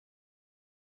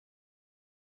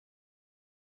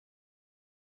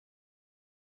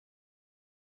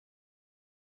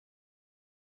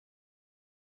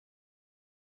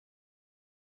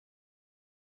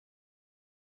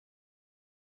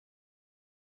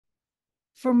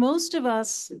For most of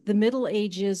us, the Middle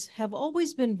Ages have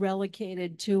always been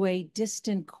relegated to a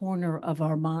distant corner of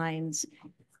our minds.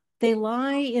 They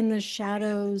lie in the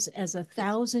shadows as a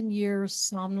thousand-year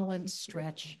somnolent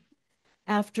stretch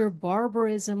after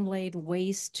barbarism laid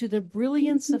waste to the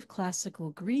brilliance of classical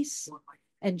Greece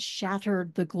and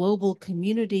shattered the global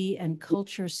community and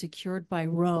culture secured by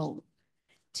Rome,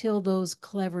 till those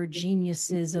clever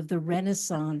geniuses of the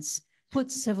Renaissance put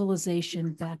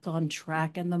civilization back on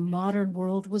track and the modern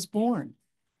world was born.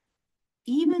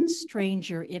 Even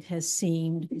stranger, it has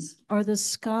seemed, are the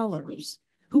scholars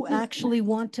who actually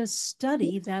want to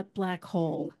study that black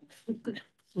hole.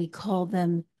 We call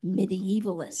them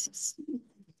medievalists.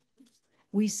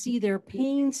 We see their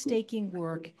painstaking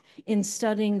work in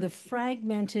studying the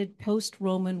fragmented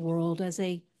post-Roman world as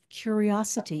a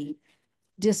curiosity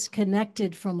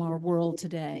disconnected from our world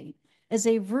today, as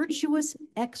a virtuous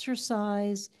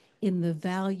exercise in the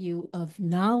value of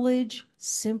knowledge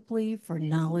simply for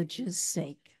knowledge's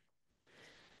sake.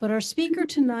 But our speaker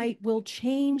tonight will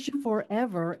change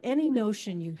forever any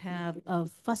notion you have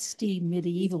of fusty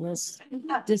medievalists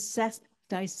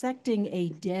dissecting a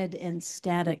dead and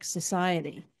static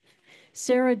society.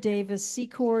 Sarah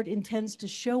Davis-Secord intends to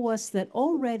show us that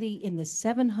already in the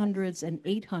 700s and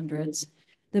 800s,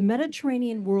 the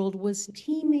Mediterranean world was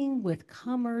teeming with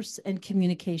commerce and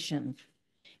communication.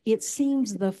 It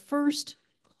seems the first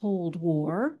Cold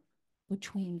War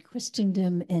between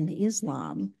Christendom and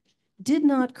Islam did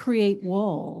not create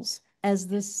walls as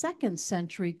the second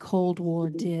century Cold War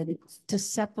did to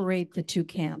separate the two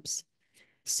camps.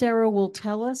 Sarah will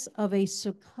tell us of a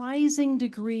surprising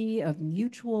degree of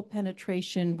mutual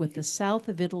penetration with the south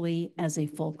of Italy as a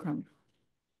fulcrum.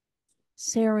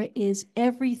 Sarah is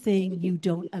everything you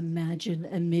don't imagine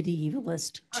a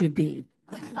medievalist to be.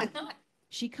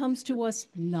 She comes to us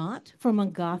not from a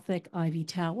Gothic ivy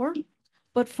tower,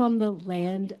 but from the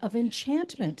land of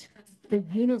enchantment, the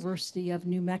University of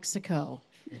New Mexico.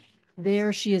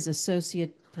 There she is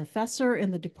associate professor in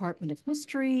the Department of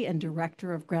History and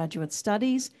director of graduate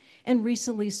studies, and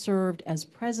recently served as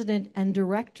president and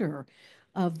director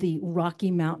of the Rocky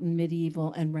Mountain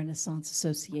Medieval and Renaissance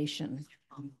Association.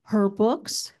 Her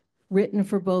books, written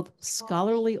for both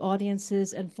scholarly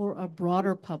audiences and for a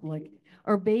broader public,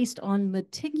 are based on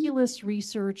meticulous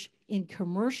research in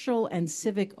commercial and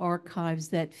civic archives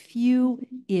that few,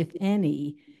 if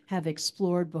any, have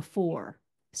explored before.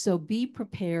 So be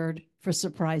prepared for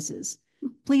surprises.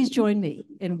 Please join me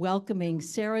in welcoming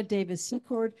Sarah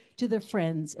Davis-Secord to the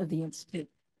Friends of the Institute.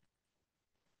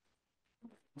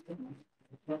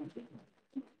 Am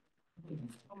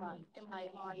I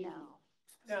on now?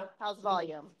 Yeah. How's the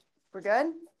volume? We're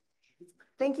good?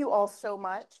 Thank you all so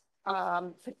much.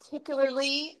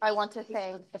 Particularly, I want to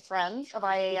thank the Friends of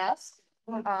IAS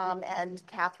and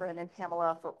Catherine and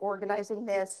Pamela for organizing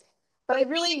this. But I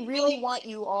really, really want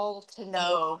you all to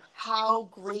know how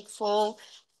grateful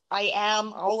I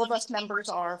am, all of us members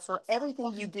are, for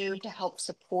everything you do to help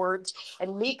support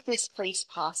and make this place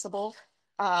possible.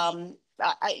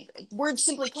 Words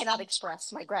simply cannot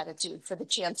express my gratitude for the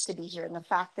chance to be here and the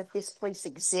fact that this place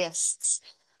exists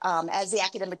as the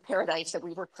academic paradise that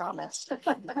we were promised.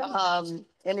 And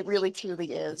it really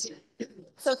truly is.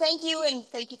 So thank you, and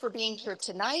thank you for being here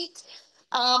tonight.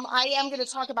 I am going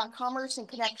to talk about commerce and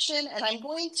connection, and I'm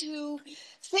going to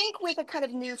think with a kind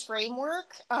of new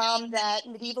framework that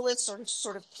medievalists are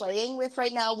sort of playing with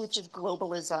right now, which is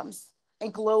globalism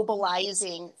and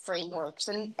globalizing frameworks.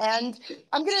 And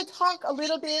I'm going to talk a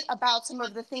little bit about some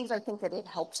of the things I think that it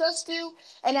helps us do,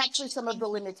 and actually some of the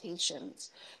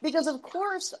limitations. Because of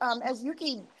course, as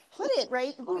Yuki put it,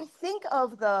 right, we think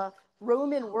of the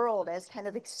Roman world as kind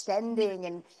of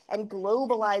extending and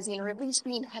globalizing, or at least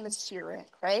being hemispheric,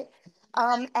 right?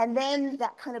 And then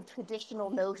that kind of traditional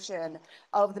notion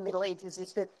of the Middle Ages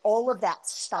is that all of that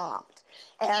stopped.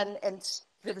 And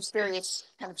there's various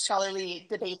kind of scholarly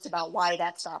debates about why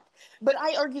that stopped. But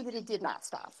I argue that it did not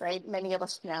stop, right? Many of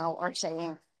us now are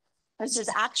saying this is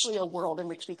actually a world in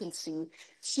which we can see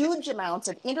huge amounts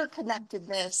of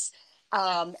interconnectedness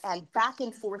and back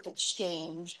and forth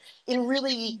exchange in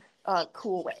really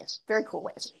cool ways, very cool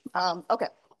ways. Okay,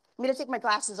 I'm gonna take my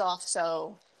glasses off,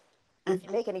 so if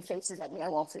you make any faces at me, I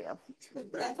won't see them.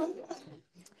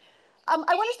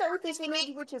 I want to start with this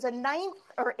image, which is a 8th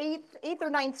or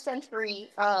 9th century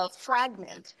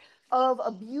fragment of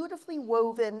a beautifully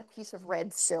woven piece of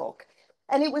red silk.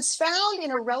 And it was found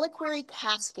in a reliquary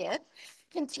casket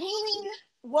containing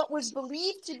what was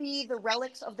believed to be the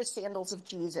relics of the sandals of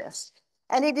Jesus.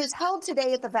 And it is held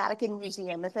today at the Vatican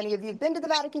Museum. If any of you have been to the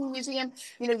Vatican Museum,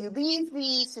 you know, you leave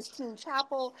the Sistine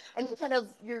Chapel and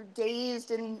you're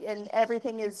dazed and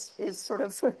everything is sort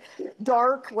of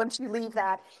dark once you leave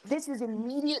that. This is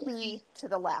immediately to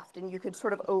the left and you could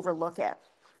sort of overlook it.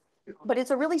 But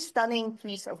it's a really stunning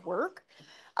piece of work.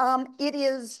 It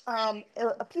is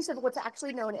a piece of what's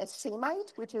actually known as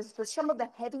samite, which is some of the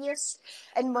heaviest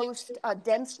and most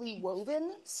densely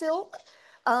woven silk,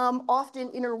 often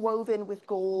interwoven with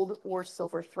gold or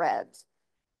silver threads.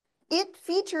 It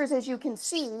features, as you can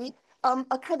see,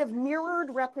 a kind of mirrored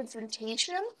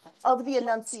representation of the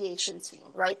Annunciation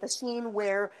scene, right? The scene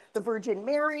where the Virgin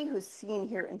Mary, who's seen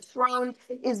here enthroned,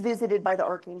 is visited by the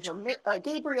Archangel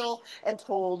Gabriel and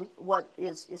told what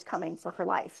is coming for her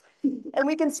life. And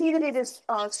we can see that it is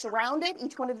surrounded,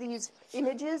 each one of these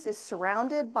images is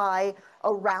surrounded by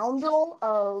a roundel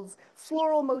of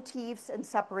floral motifs and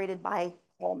separated by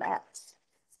palmettes.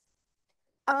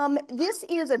 This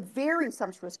is a very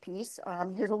sumptuous piece.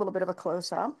 Here's a little bit of a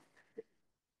close-up.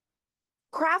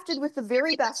 Crafted with the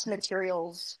very best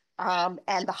materials and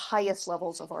the highest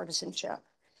levels of artisanship.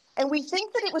 And we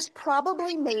think that it was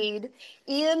probably made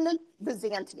in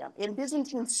Byzantium, in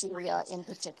Byzantine Syria in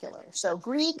particular. So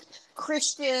Greek,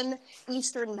 Christian,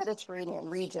 Eastern Mediterranean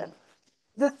region.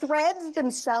 The threads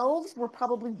themselves were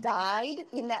probably dyed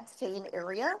in that same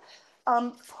area,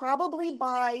 probably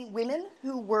by women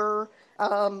who were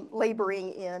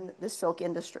laboring in the silk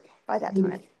industry by that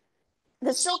time.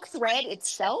 The silk thread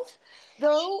itself,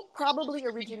 though, probably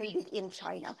originated in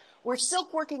China, where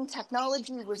silk working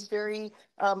technology was very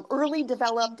early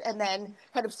developed and then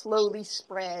kind of slowly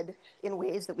spread in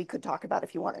ways that we could talk about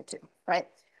if you wanted to, right?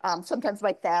 Sometimes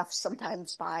by theft,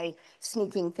 sometimes by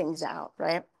sneaking things out,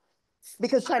 right?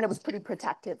 Because China was pretty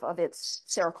protective of its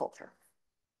sericulture.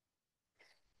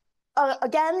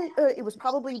 Again, it was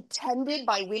probably tended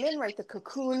by women, right? The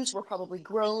cocoons were probably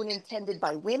grown and tended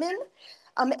by women.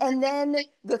 And then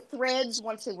the threads,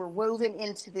 once they were woven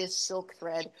into this silk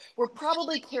thread, were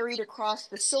probably carried across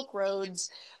the Silk Roads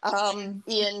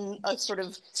in a sort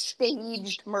of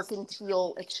staged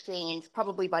mercantile exchange,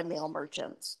 probably by male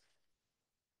merchants.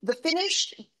 The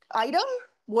finished item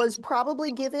was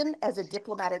probably given as a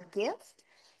diplomatic gift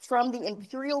from the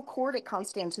imperial court at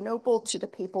Constantinople to the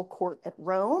papal court at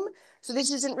Rome. So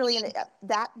this isn't really,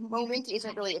 that moment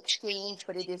isn't really exchange,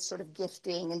 but it is sort of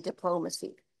gifting and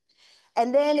diplomacy.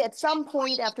 And then at some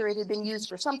point after it had been used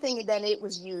for something, then it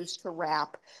was used to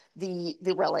wrap the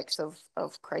relics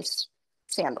of Christ's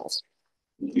sandals.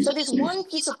 So this one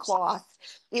piece of cloth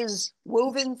is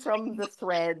woven from the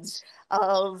threads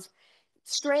of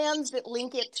strands that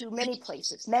link it to many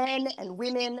places, men and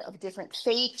women of different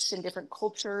faiths and different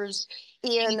cultures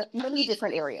in many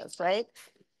different areas, right?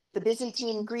 The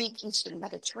Byzantine, Greek, Eastern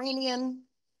Mediterranean,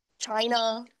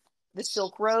 China, the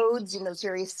Silk Roads in those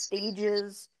various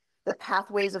stages, the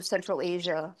pathways of Central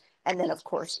Asia, and then, of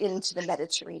course, into the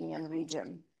Mediterranean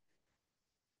region.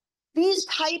 These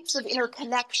types of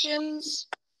interconnections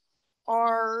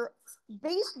are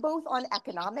based both on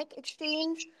economic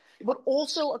exchange, but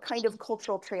also a kind of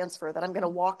cultural transfer that I'm going to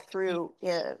walk through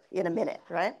in a minute,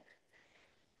 right?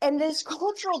 And this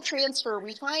cultural transfer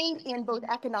we find in both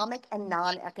economic and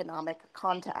non-economic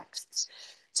contexts,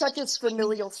 such as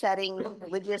familial settings,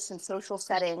 religious and social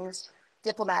settings,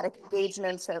 diplomatic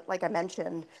engagements, like I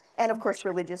mentioned, and of course,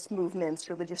 religious movements,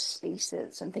 religious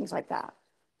spaces, and things like that.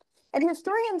 And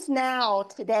historians now,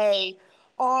 today,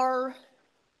 are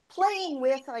playing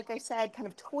with, like I said, kind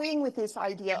of toying with this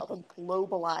idea of a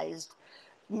globalized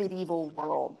medieval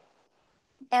world.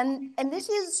 And this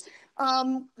is,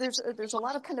 there's a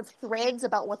lot of kind of threads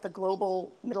about what the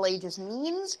global Middle Ages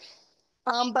means,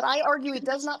 but I argue it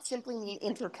does not simply mean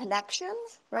interconnection,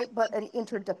 right, but an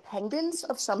interdependence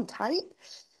of some type,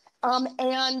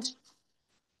 and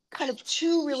kind of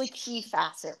two really key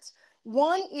facets.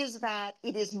 One is that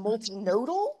it is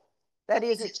multinodal, that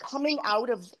is, it's coming out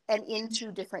of and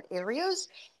into different areas,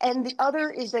 and the other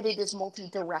is that it is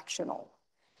multi-directional.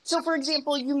 So, for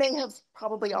example, you may have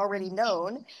probably already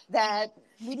known that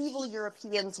medieval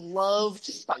Europeans loved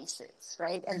spices,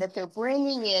 right? And that they're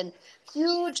bringing in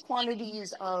huge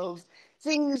quantities of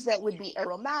things that would be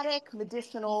aromatic,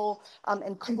 medicinal,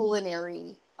 and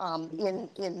culinary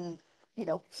in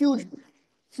huge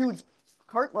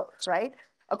cartloads, right?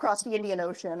 Across the Indian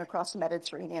Ocean, across the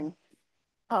Mediterranean,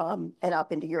 and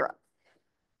up into Europe.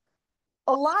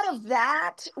 A lot of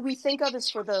that we think of as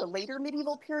for the later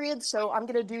medieval period. So I'm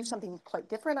going to do something quite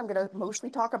different. I'm going to mostly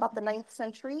talk about the 9th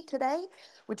century today,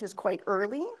 which is quite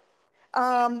early,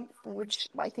 which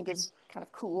I think is kind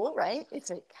of cool, right?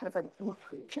 It's a kind of a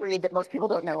period that most people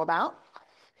don't know about.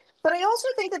 But I also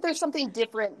think that there's something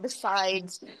different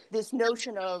besides this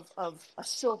notion of a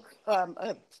silk,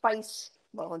 a spice,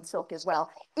 well, and silk as well,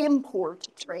 import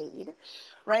trade,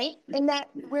 right? And that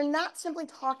we're not simply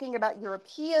talking about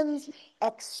Europeans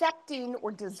accepting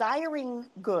or desiring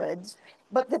goods,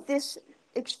 but that this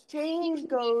exchange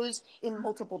goes in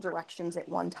multiple directions at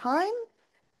one time,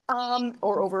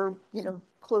 or over,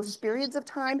 close periods of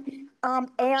time,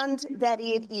 and that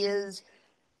it is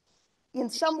in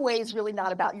some ways really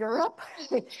not about Europe.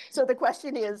 So the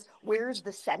question is, where's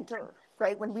the center,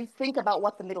 right? When we think about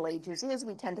what the Middle Ages is,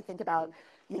 we tend to think about,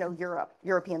 Europe,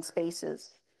 European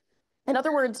spaces. In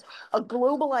other words, a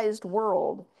globalized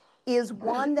world is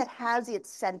one that has its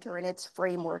center and its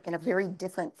framework in a very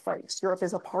different place. Europe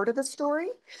is a part of the story,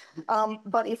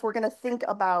 but if we're going to think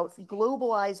about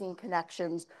globalizing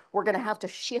connections, we're going to have to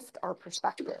shift our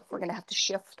perspective. We're going to have to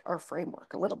shift our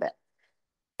framework a little bit.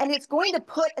 And it's going to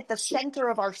put at the center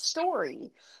of our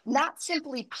story, not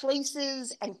simply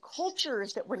places and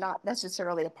cultures that were not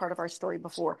necessarily a part of our story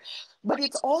before, but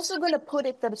it's also going to put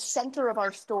at the center of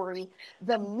our story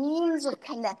the means of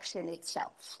connection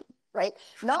itself, right?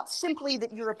 Not simply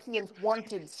that Europeans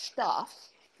wanted stuff,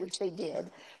 which they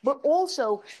did, but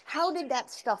also how did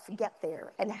that stuff get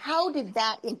there? And how did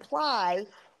that imply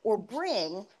or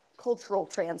bring cultural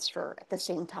transfer at the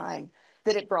same time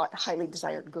that it brought highly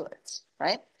desired goods,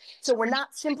 right? So we're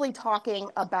not simply talking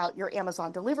about your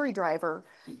Amazon delivery driver,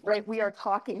 right? We are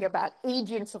talking about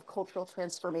agents of cultural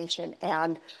transformation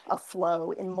and a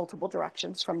flow in multiple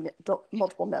directions from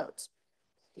multiple nodes.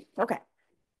 Okay,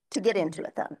 to get into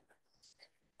it then.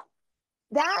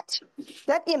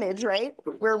 That image, right,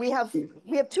 where we have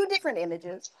two different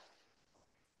images,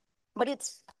 but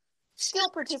it's still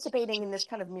participating in this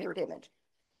kind of mirrored image.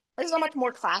 This is a much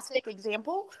more classic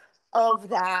example of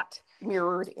that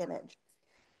mirrored image.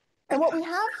 And what we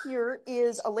have here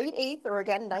is a late 8th or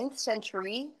again 9th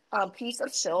century piece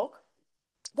of silk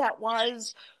that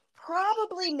was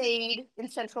probably made in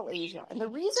Central Asia. And the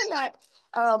reason that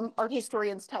art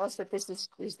historians tell us that this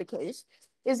is the case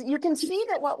is you can see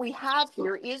that what we have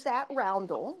here is that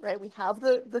roundel, right? We have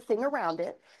the thing around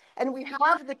it, and we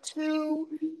have the two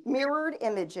mirrored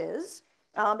images.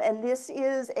 And this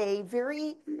is a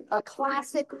very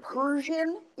classic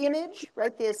Persian image,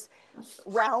 right? This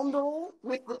roundel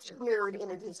with the two mirrored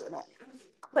images in it.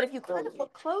 But if you kind of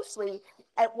look closely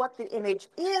at what the image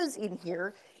is in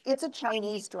here, it's a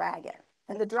Chinese dragon.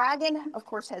 And the dragon, of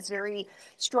course, has very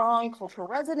strong cultural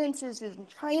resonances in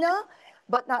China,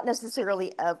 but not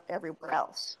necessarily everywhere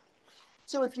else.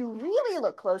 So if you really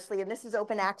look closely, and this is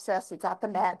open access, it's at the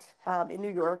Met in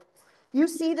New York, you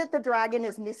see that the dragon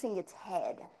is missing its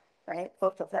head, right?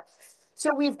 Both of them.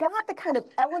 So we've got the kind of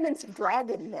elements of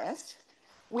dragonness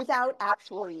without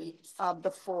actually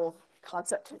the full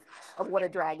concept of what a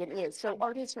dragon is. So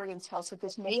art historians tell us that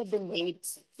this may have been made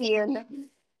in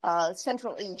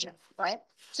Central Asia, right?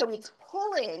 So it's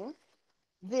pulling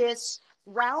this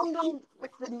roundel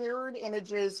with the mirrored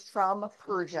images from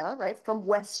Persia, right, from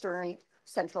Western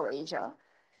Central Asia,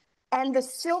 and the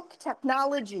silk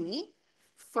technology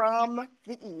from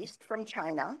the East, from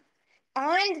China,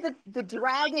 and the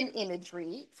dragon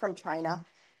imagery from China,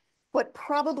 but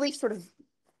probably sort of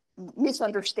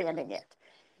misunderstanding it.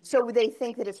 So they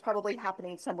think that it's probably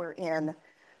happening somewhere in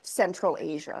Central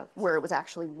Asia where it was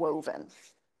actually woven,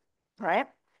 right?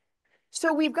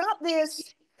 So we've got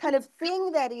this kind of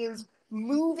thing that is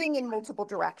moving in multiple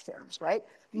directions, right?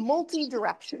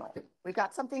 Multi-directional. We've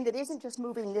got something that isn't just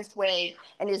moving this way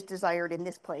and is desired in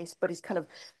this place, but is kind of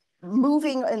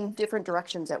moving in different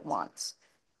directions at once.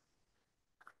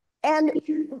 And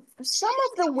some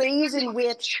of the ways in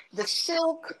which the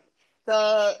silk,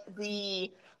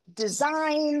 the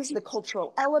designs, the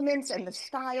cultural elements, and the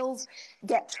styles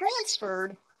get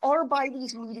transferred are by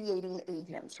these mediating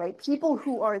agents, right? People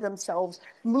who are themselves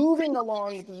moving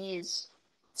along these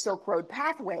Silk Road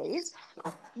pathways.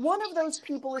 One of those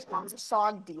people is called the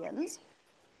Sogdians.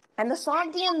 And the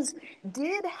Sogdians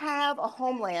did have a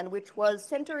homeland which was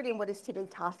centered in what is today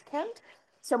Tashkent,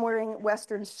 somewhere in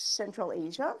Western Central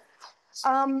Asia,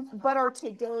 but are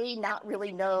today not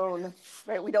really known,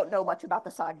 right? We don't know much about the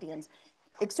Sogdians,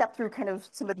 except through kind of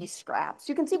some of these scraps.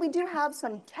 You can see we do have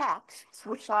some texts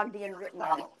with Sogdian written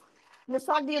on it. And the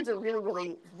Sogdians are really,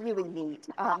 really, really neat.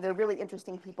 They're really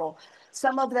interesting people.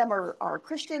 Some of them are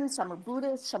Christians, some are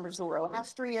Buddhists, some are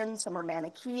Zoroastrians, some are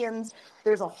Manichaeans.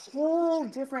 There's a whole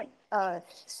different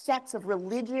sets of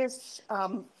religious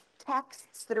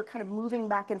texts that are kind of moving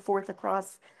back and forth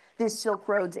across this Silk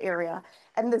Roads area.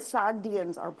 And the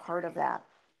Sogdians are part of that.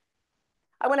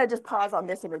 I want to just pause on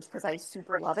this image because I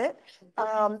super love it.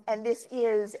 And this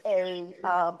is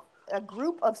a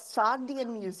group of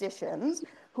Sogdian musicians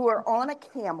who are on a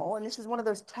camel, and this is one of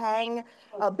those Tang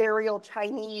burial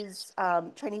Chinese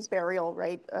burial,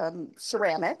 right,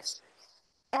 ceramics.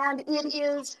 And it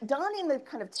is done in the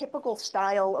kind of typical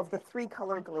style of the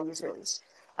three-color glazes.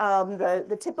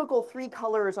 The typical three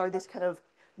colors are this kind of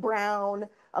brown,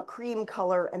 a cream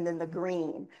color, and then the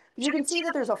green. You can see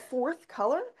that there's a fourth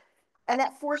color, and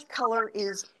that fourth color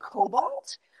is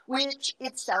cobalt, which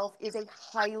itself is a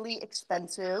highly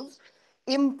expensive,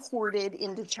 imported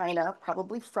into China,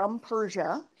 probably from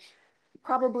Persia,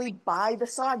 probably by the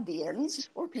Sogdians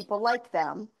or people like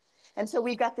them. And so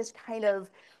we've got this kind of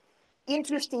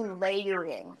interesting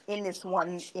layering in this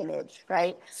one image,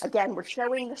 right? Again, we're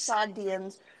showing the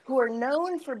Sogdians, who are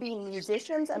known for being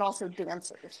musicians and also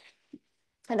dancers.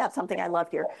 And that's something I love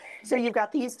here. So you've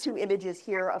got these two images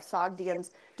here of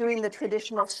Sogdians doing the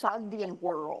traditional Sogdian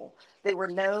whirl. They were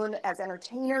known as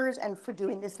entertainers and for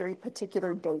doing this very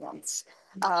particular dance.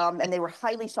 And they were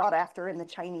highly sought after in the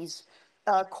Chinese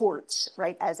courts,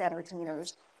 right, as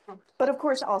entertainers, but of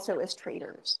course also as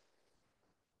traders.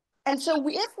 And so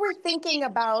if we're thinking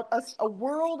about a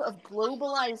world of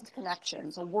globalized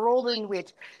connections, a world in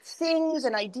which things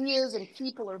and ideas and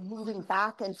people are moving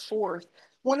back and forth,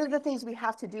 one of the things we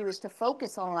have to do is to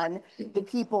focus on the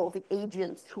people, the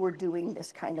agents who are doing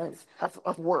this kind of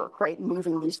work, right,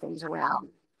 moving these things around.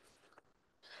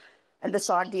 And the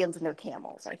Sogdians and their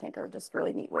camels, I think, are just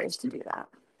really neat ways to do that.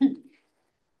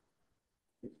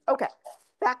 Okay,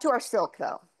 back to our silk,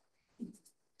 though.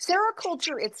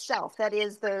 Sericulture itself, that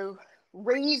is the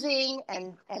raising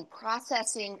and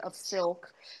processing of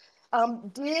silk,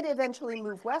 did eventually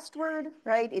move westward,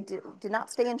 right? It did not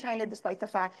stay in China, despite the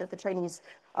fact that the Chinese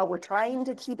were trying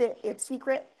to keep it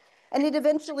secret. And it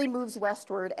eventually moves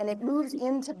westward, and it moves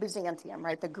into Byzantium,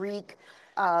 right? The Greek,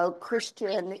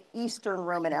 Christian, Eastern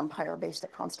Roman Empire based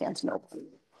at Constantinople.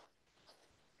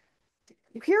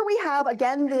 Here we have,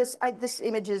 again, this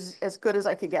image is as good as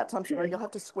I could get, so I'm sorry, you'll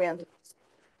have to squint.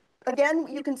 Again,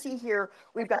 you can see here,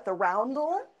 we've got the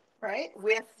roundel, right,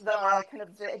 with the kind of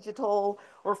vegetal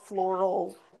or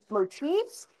floral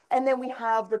motifs. And then we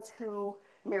have the two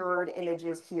mirrored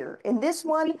images here. In this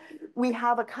one, we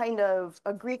have a kind of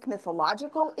a Greek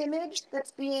mythological image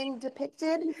that's being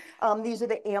depicted. These are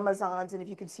the Amazons, and if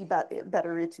you can see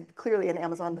better, it's clearly an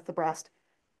Amazon with the breast,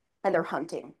 and they're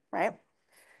hunting, right?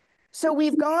 So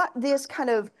we've got this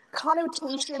kind of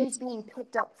connotations being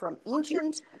picked up from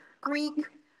ancient Greek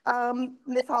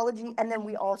mythology, and then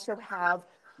we also have,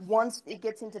 once it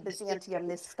gets into Byzantium,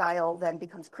 this style then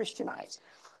becomes Christianized.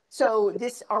 So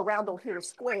our roundel here is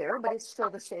square, but it's still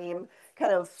the same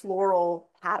kind of floral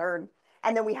pattern.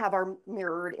 And then we have our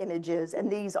mirrored images,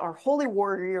 and these are holy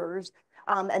warriors,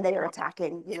 and they are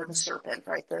attacking, the serpent,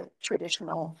 right, the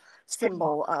traditional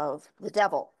symbol of the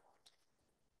devil.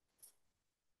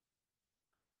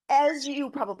 As you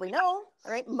probably know,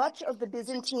 right, much of the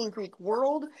Byzantine Greek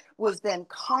world was then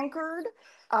conquered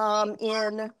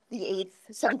in the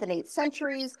 7th and 8th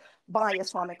centuries by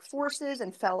Islamic forces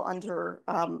and fell under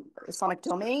Islamic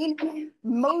domain.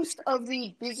 Most of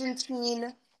the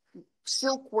Byzantine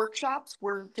silk workshops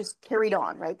were just carried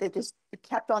on, right? They just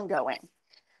kept on going.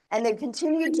 And they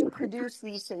continued to produce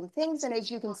these same things. And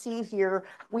as you can see here,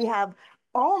 we have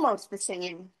almost the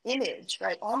same image,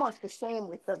 right? Almost the same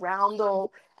with the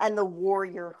roundel and the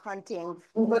warrior hunting.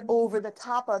 But over the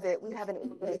top of it, we have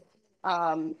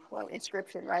an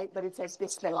inscription, right? But it says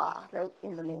Bismillah, right?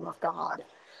 In the name of God.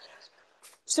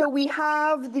 So we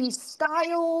have these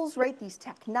styles, right? These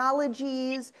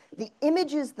technologies, the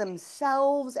images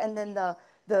themselves, and then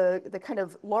the kind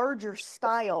of larger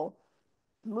style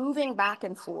moving back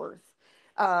and forth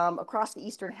across the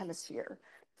Eastern Hemisphere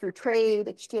through trade,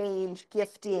 exchange,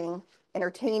 gifting,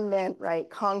 entertainment, right,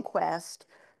 conquest,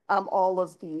 all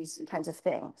of these kinds of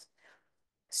things.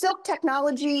 Silk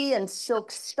technology and silk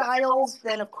styles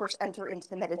then, of course, enter into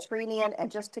the Mediterranean.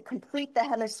 And just to complete the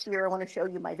hemisphere, I want to show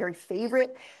you my very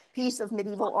favorite piece of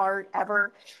medieval art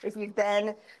ever. If you've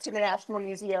been to the National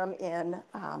Museum in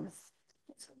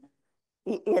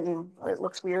it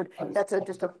looks weird. That's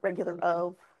just a regular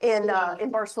O.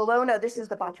 In Barcelona, this is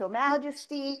the Batio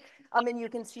Majesty. And you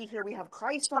can see here we have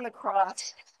Christ on the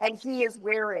cross, and he is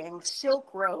wearing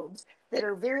silk robes that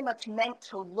are very much meant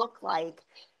to look like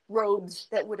robes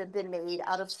that would have been made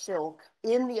out of silk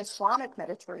in the Islamic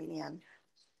Mediterranean.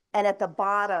 And at the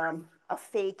bottom, a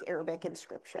fake Arabic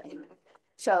inscription.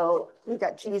 So we've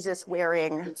got Jesus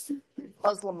wearing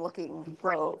Muslim-looking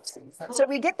robes. So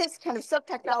we get this kind of silk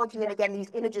technology, and again, these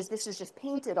images, this is just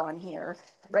painted on here,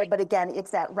 right? But again,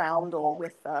 it's that roundel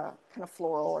with the kind of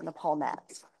floral and the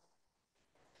palmettes.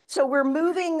 So we're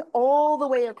moving all the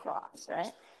way across,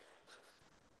 right?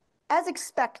 As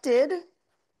expected,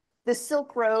 the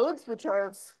Silk Roads, which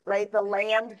are, right, the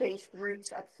land-based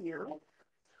routes up here,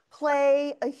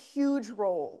 play a huge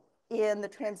role in the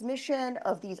transmission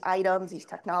of these items, these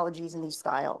technologies, and these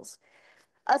styles.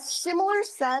 A similar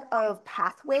set of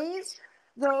pathways,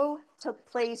 though, took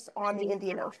place on the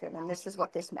Indian Ocean, and this is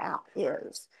what this map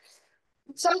is.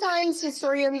 Sometimes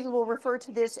historians will refer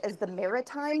to this as the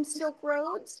maritime Silk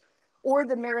Roads or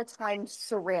the maritime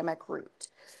ceramic route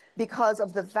because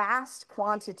of the vast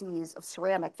quantities of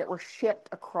ceramic that were shipped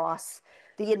across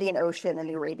the Indian Ocean and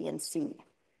the Arabian Sea.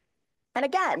 And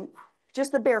again,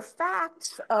 just the bare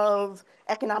facts of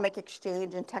economic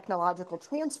exchange and technological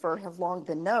transfer have long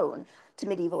been known to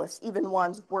medievalists, even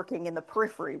ones working in the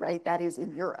periphery, right? That is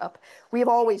in Europe. We have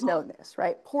always known this,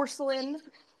 right? Porcelain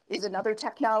is another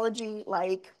technology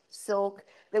like silk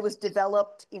that was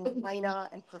developed in China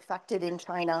and perfected in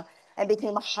China and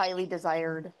became a highly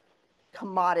desired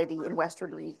commodity in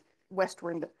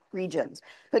Western regions,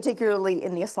 particularly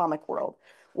in the Islamic world,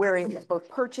 where it was both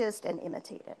purchased and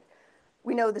imitated.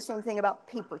 We know the same thing about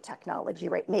paper technology,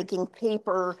 right? Making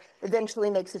paper eventually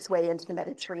makes its way into the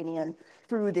Mediterranean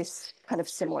through this kind of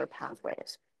similar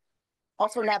pathways.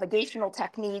 Also navigational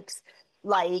techniques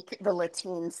like the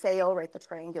lateen sail, right? The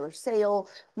triangular sail,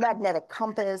 magnetic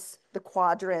compass, the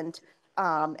quadrant,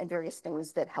 and various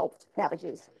things that helped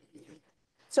navigate.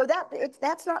 So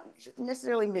that's not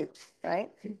necessarily new,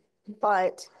 right?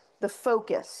 But the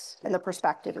focus and the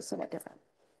perspective is somewhat different.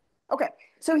 Okay,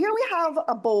 so here we have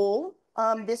a bowl.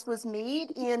 This was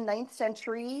made in 9th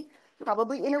century,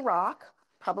 probably in Iraq,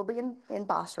 probably in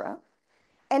Basra.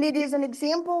 And it is an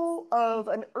example of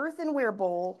an earthenware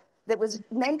bowl that was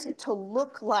meant to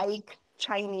look like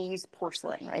Chinese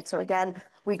porcelain, right? So again,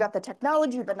 we got the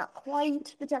technology, but not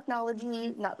quite the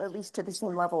technology, not at least to the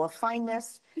same level of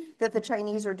fineness that the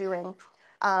Chinese are doing.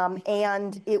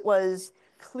 And it was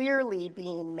clearly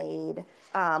being made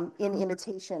in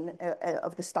imitation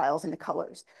of the styles and the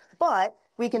colors. But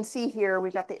we can see here,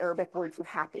 we've got the Arabic word for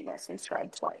happiness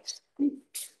inscribed twice.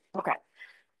 Okay.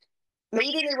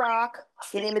 Made in Iraq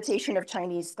in imitation of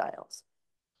Chinese styles.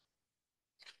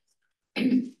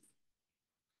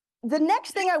 The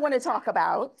next thing I want to talk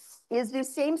about is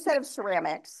this same set of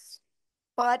ceramics,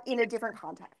 but in a different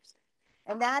context.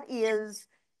 And that is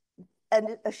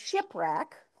a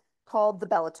shipwreck called the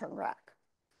Belaton wreck.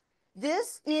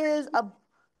 This is a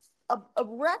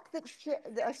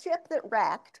ship that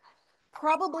wrecked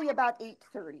probably about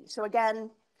 830. So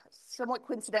again, somewhat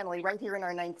coincidentally, right here in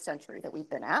our 9th century that we've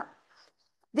been at.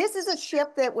 This is a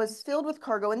ship that was filled with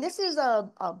cargo, and this is a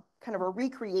kind of a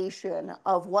recreation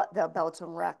of what the Belaton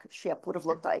wreck ship would have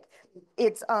looked like.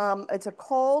 It's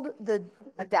called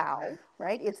a dhow,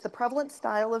 right? It's the prevalent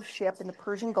style of ship in the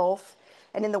Persian Gulf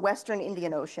and in the Western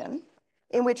Indian Ocean,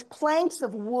 in which planks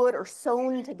of wood are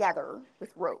sewn together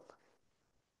with rope.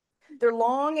 They're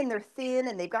long and they're thin,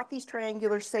 and they've got these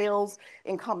triangular sails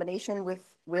in combination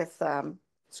with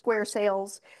square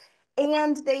sails.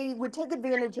 And they would take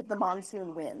advantage of the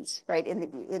monsoon winds, right, in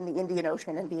the Indian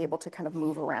Ocean and be able to kind of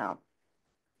move around.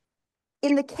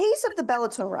 In the case of the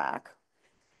Belaton wreck,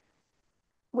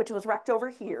 which was wrecked over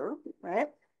here, right,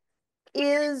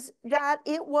 is that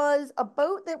it was a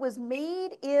boat that was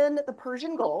made in the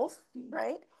Persian Gulf,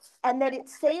 right, and that it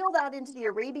sailed out into the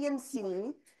Arabian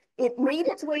Sea. It made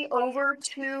its way over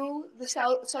to the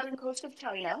southern coast of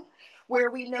China,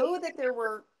 where we know that there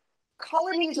were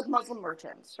colonies of Muslim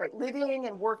merchants, right, living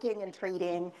and working and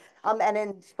trading, and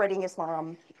in spreading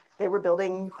Islam. They were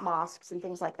building mosques and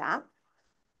things like that.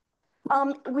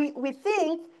 We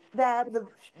think that the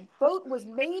boat was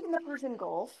made in the Persian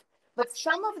Gulf, but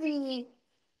some of the,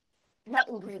 not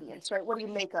ingredients, right? What do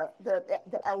you make of the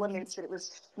elements that it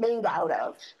was made out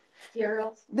of?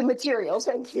 Materials. The materials,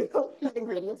 thank you. Not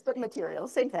ingredients, but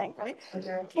materials, same thing, right?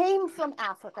 Okay. Came from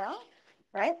Africa,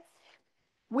 right?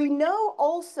 We know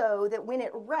also that when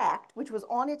it wrecked, which was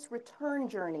on its return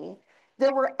journey,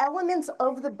 there were elements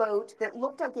of the boat that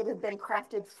looked like it had been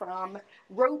crafted from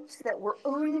ropes that were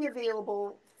only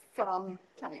available from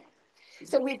China.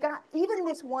 So we've got even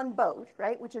this one boat,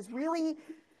 right, which is really,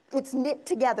 it's knit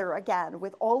together again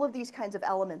with all of these kinds of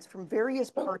elements from various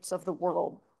parts of the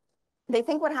world. They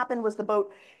think what happened was the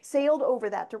boat sailed over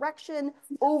that direction,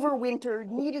 overwintered,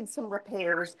 needed some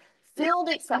repairs, filled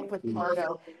itself with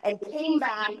cargo, and came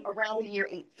back around the year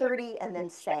 830 and then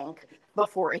sank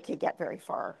before it could get very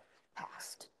far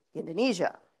past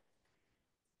Indonesia.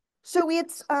 So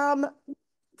it's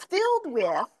filled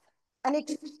with an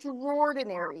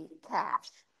extraordinary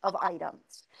cache of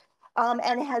items,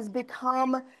 and has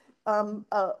become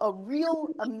a real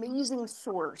amazing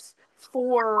source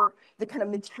for the kind of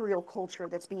material culture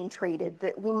that's being traded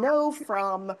that we know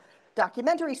from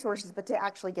documentary sources, but to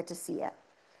actually get to see it.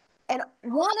 And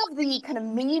one of the kind of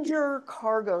major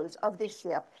cargoes of this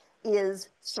ship is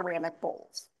ceramic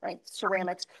bowls, right?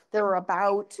 Ceramics. There are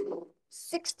about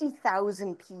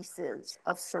 60,000 pieces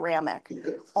of ceramic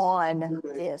on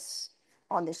this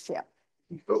ship.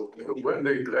 So when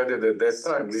they traded at that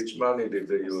time, which money did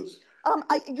they use?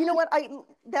 You know what?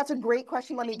 That's a great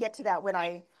question. Let me get to that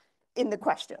in the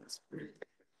questions,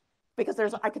 because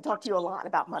I could talk to you a lot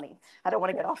about money. I don't want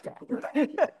to get off track.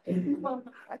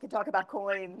 I could talk about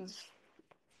coins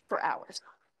for hours.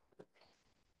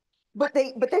 But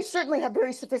they certainly have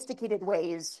very sophisticated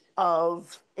ways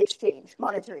of exchange,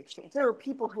 monetary exchange. There are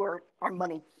people who are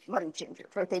money changers,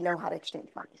 right? They know how to exchange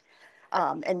money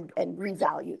and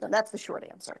revalue them. That's the short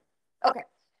answer. Okay.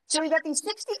 So we got these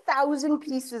 60,000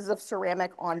 pieces of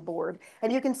ceramic on board,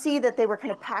 and you can see that they were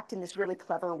kind of packed in this really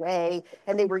clever way,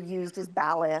 and they were used as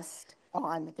ballast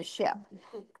on the ship.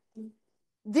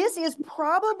 This is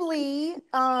probably,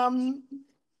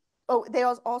 oh, they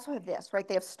also have this, right?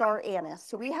 They have star anise.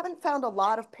 So we haven't found a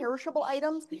lot of perishable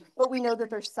items, but we know that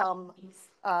there's some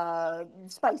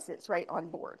spices, right, on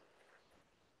board.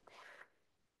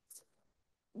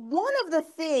 One of the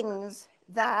things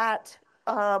that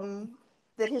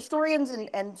that historians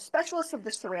and specialists of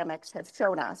the ceramics have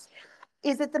shown us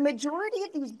is that the majority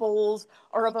of these bowls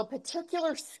are of a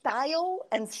particular style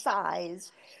and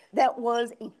size that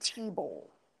was a tea bowl,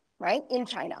 right, in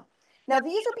China. Now,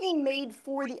 these are being made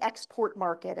for the export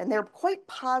market, and they're quite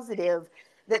positive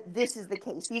that this is the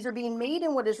case. These are being made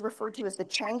in what is referred to as the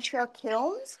Changsha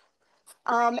kilns,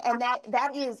 and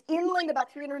that is inland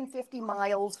about 350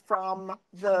 miles from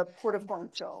the port of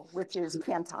Guangzhou, which is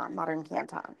Canton, modern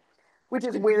Canton, which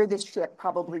is where this ship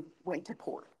probably went to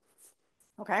port.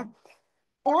 Okay?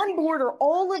 On board are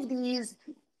all of these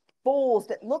bowls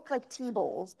that look like tea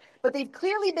bowls, but they've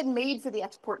clearly been made for the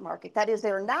export market. That is,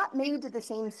 they're not made to the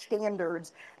same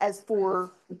standards as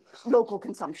for local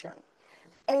consumption.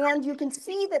 And you can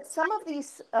see that some of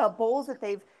these bowls that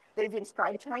they've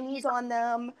inscribed Chinese on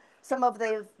them. Some of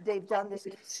they've done this,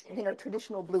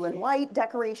 traditional blue and white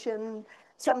decoration.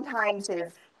 Sometimes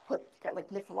they've put kind of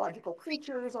like mythological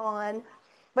creatures on,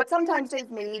 but sometimes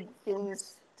they've made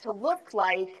things to look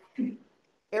like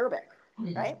Arabic,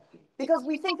 right? Because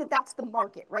we think that that's the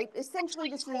market, right? Essentially,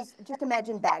 this is, just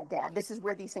imagine Baghdad. This is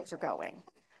where these things are going,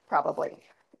 probably.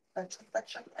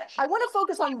 I want to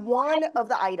focus on one of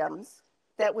the items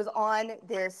that was on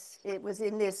this. It was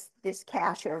in this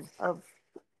cache of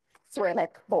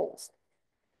ceramic bowls.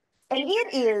 And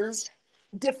it is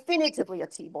definitively a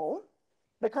tea bowl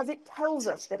because it tells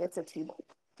us that it's a tea bowl,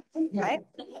 right?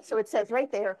 So it says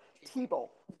right there, tea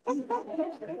bowl. And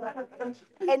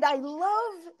I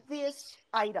love this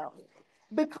item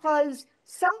because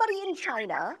somebody in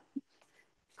China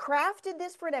crafted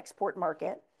this for an export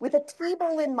market with a tea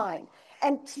bowl in mind.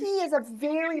 And tea is a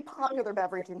very popular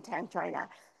beverage in China.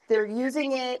 They're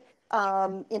using it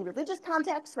in religious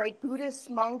contexts, right?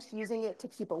 Buddhist monks using it to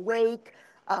keep awake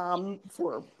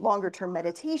for longer-term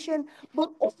meditation, but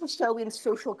also in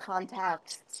social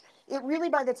contexts. It really,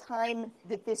 by the time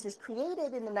that this is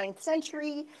created in the 9th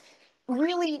century,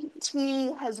 really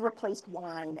tea has replaced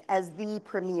wine as the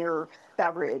premier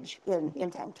beverage in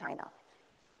Tang China.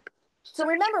 So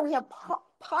remember, we have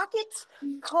pockets,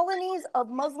 colonies of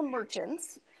Muslim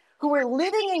merchants who are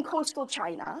living in coastal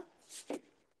China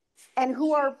and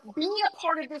who are being a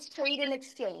part of this trade and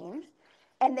exchange,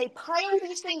 and they pile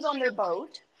these things on their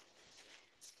boat.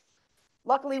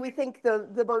 Luckily, we think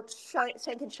the boat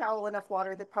sank in shallow enough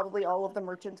water that probably all of the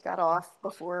merchants got off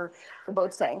before the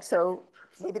boat sank. So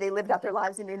maybe they lived out their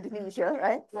lives in Indonesia,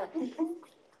 right?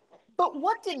 But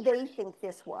what did they think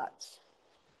this was,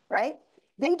 right?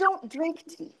 They don't drink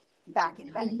tea back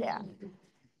in Baghdad.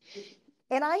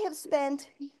 And I have spent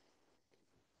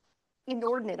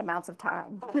inordinate amounts of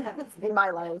time in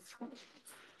my life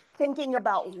thinking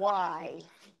about why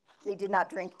they did not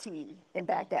drink tea in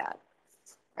Baghdad,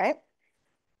 right?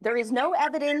 There is no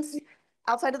evidence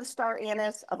outside of the star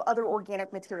anise of other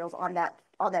organic materials on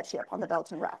that ship, on the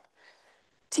Belt and Rock.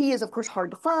 Tea is, of course, hard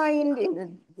to find in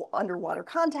an underwater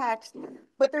context,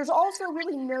 but there's also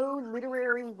really no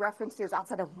literary references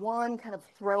outside of one kind of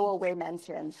throwaway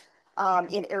mention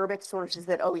in Arabic sources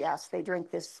that, oh yes, they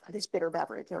drink this bitter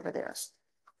beverage over there.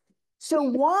 So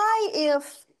why,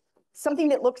 if something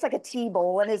that looks like a tea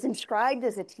bowl and is inscribed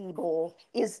as a tea bowl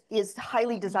is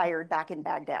highly desired back in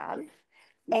Baghdad,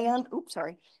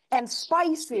 and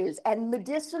spices and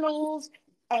medicinals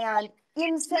and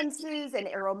incenses and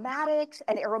aromatics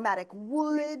and aromatic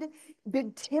wood,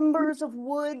 big timbers of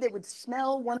wood that would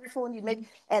smell wonderful, and you'd make,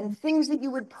 and things that you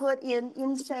would put in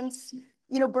incense,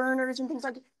 burners and things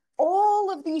like that.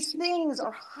 All of these things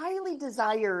are highly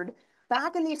desired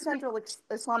back in the Central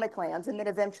Islamic lands, and then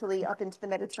eventually up into the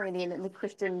Mediterranean and the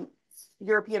Christian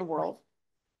European world.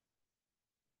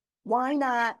 Why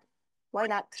not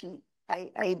tea?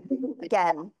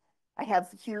 Again, I have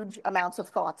huge amounts of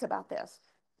thoughts about this.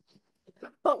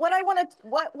 But what I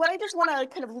just want to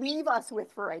kind of leave us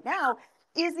with for right now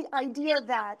is the idea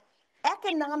that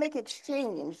economic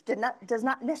exchange does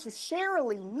not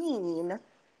necessarily mean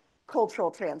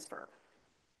cultural transfer,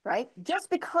 right? Just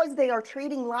because they are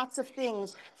trading lots of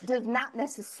things does not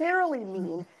necessarily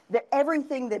mean that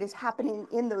everything that is happening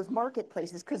in those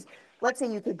marketplaces, because let's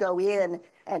say you could go in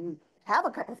and have a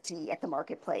cup of tea at the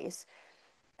marketplace.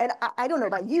 And I don't know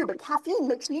about you, but caffeine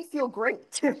makes me feel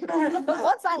great.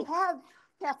 Once I have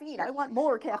caffeine, I want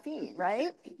more caffeine,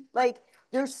 right? Like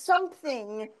there's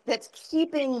something that's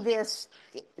keeping this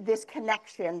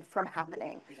connection from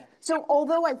happening. So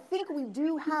although I think we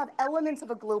do have elements of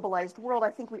a globalized world,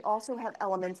 I think we also have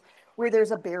elements where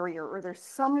there's a barrier or there's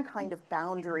some kind of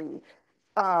boundary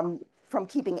from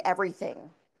keeping everything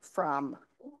from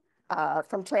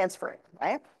transferring,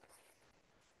 right?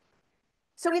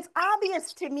 So it's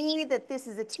obvious to me that this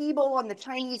is a tea bowl on the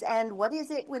Chinese end. What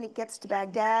is it when it gets to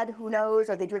Baghdad? Who knows?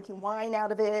 Are they drinking wine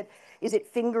out of it? Is it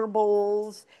finger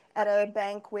bowls at a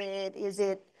banquet? Is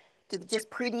it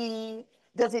just pretty?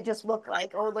 Does it just look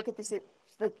like, oh, look at this,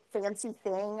 the fancy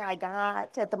thing I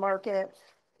got at the market?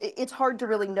 It's hard to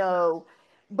really know.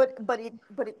 But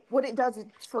what it does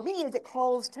for me is it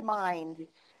calls to mind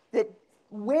that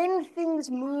when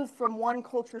things move from one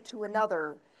culture to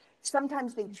another,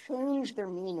 sometimes they change their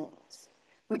meanings.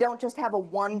 We don't just have a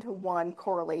one-to-one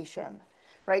correlation,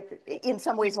 right? In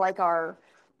some ways, like our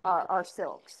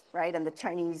silks, right? And the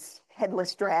Chinese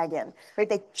headless dragon, right?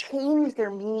 They change their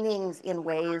meanings in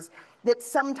ways that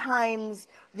sometimes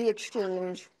the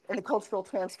exchange and the cultural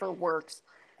transfer works,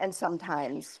 and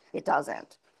sometimes it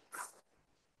doesn't.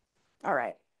 All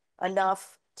right,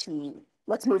 enough tea.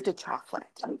 Let's move to chocolate.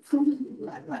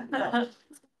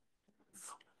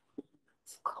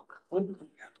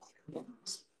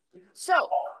 So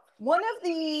one of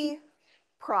the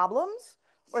problems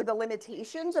or the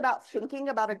limitations about thinking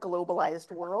about a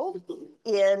globalized world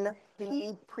in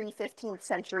the pre-15th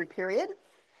century period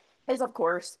is, of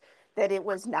course, that it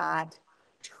was not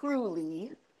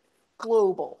truly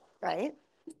global, right?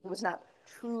 It was not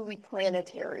truly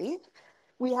planetary.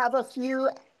 We have a few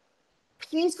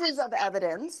pieces of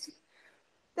evidence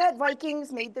that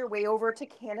Vikings made their way over to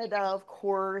Canada, of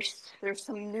course. There's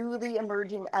some newly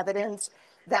emerging evidence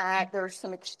that there's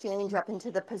some exchange up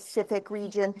into the Pacific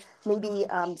region, maybe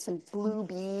some blue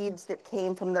beads that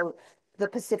came from the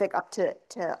Pacific up to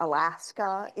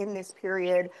Alaska in this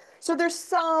period. So there's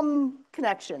some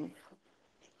connection.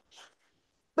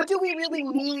 But do we really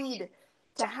need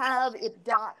to have it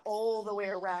dot all the way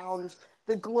around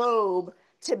the globe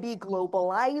to be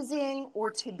globalizing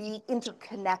or to be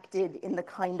interconnected in the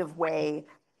kind of way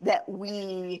that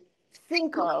we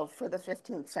think of for the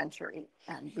 15th century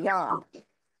and beyond?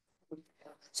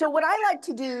 So what I like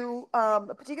to do,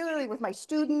 particularly with my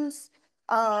students,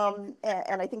 and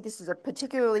I think this is a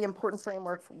particularly important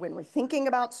framework for when we're thinking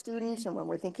about students and when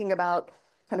we're thinking about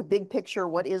kind of big picture,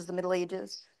 what is the Middle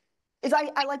Ages, is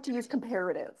I like to use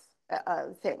comparative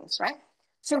things, right?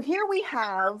 So here we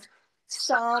have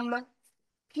some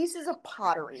pieces of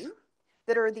pottery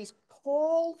that are these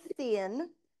tall, thin,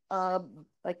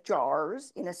 like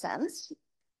jars, in a sense,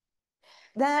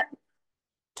 that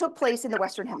took place in the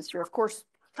Western Hemisphere. Of course,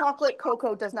 chocolate,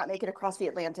 cocoa does not make it across the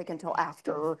Atlantic until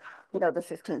after, the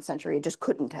 15th century. It just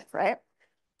couldn't have, right?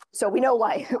 So we know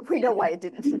why it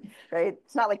didn't, right?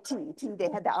 It's not like tea. Tea, they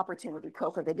had the opportunity.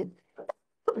 Cocoa, they didn't.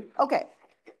 Okay,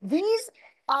 these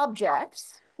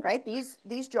objects, right,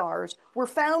 these jars were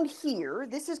found here.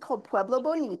 This is called Pueblo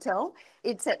Bonito.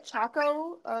 It's at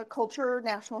Chaco Culture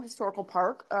National Historical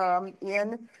Park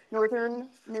in northern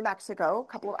New Mexico,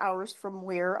 a couple of hours from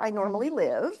where I normally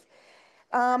live.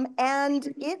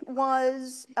 And it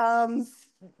was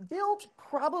built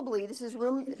probably,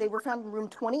 they were found in room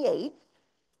 28.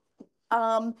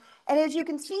 And as you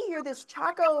can see here, this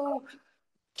Chaco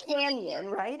Canyon,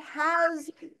 right,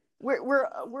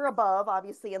 we're above,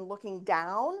 obviously, and looking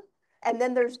down. And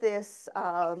then there's this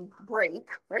break,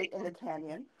 right, in the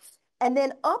canyon. And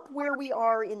then up where we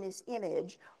are in this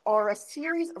image are a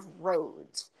series of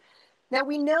roads. Now,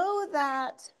 we know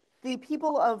that the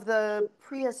people of the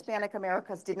pre-Hispanic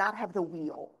Americas did not have the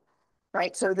wheel,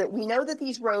 right? So that we know that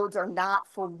these roads are not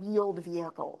for wheeled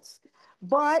vehicles.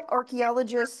 But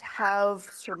archaeologists have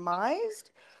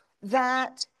surmised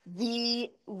that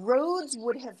the roads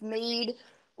would have made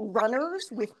runners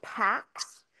with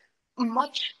packs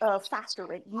much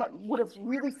faster. It would have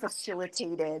really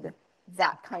facilitated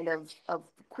that kind of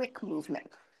quick movement.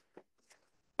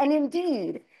 And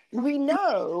indeed, we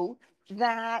know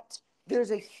that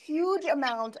there's a huge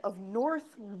amount of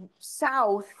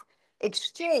north-south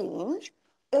exchange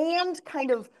and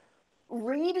kind of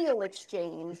radial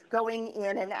exchange going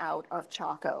in and out of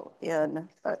Chaco in,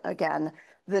 again,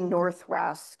 the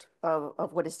northwest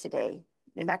of what is today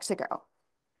New Mexico.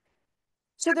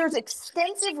 So there's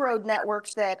extensive road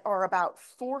networks that are about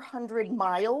 400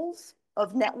 miles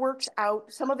of networks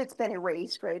out. Some of it's been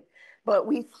erased, right? But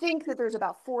we think that there's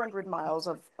about 400 miles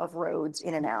of roads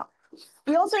in and out.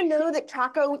 We also know that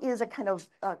Chaco is a kind of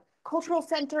a cultural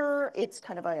center. It's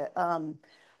kind of a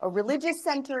religious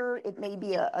center. It may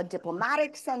be a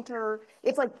diplomatic center.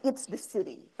 It's like, it's the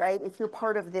city, right? If you're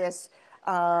part of this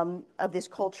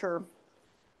culture,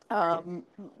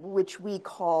 which we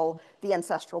call the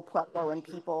ancestral Puebloan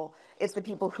people. It's the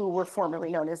people who were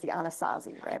formerly known as the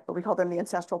Anasazi, right? But we call them the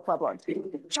ancestral Puebloans.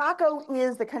 Chaco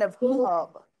is the kind of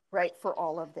hub, right, for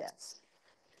all of this.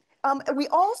 We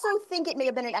also think it may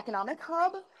have been an economic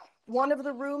hub. One of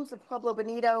the rooms of Pueblo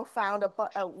Bonito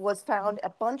was found a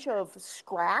bunch of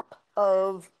scrap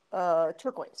of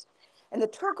turquoise. And the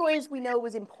turquoise we know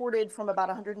was imported from about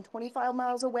 125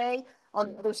 miles away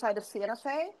on the other side of Santa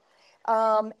Fe.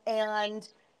 And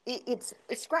it's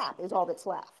scrap is all that's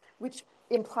left, which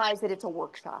implies that it's a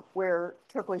workshop where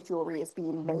turquoise jewelry is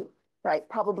being made, right?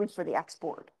 Probably for the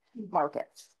export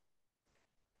market.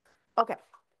 Okay.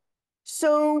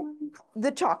 So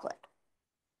the chocolate.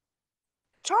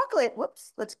 Chocolate,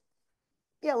 whoops, let's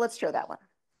show that one.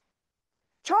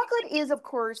 Chocolate is, of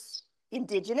course,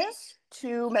 indigenous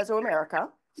to Mesoamerica,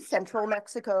 central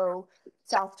Mexico,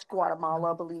 South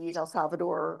Guatemala, Belize, El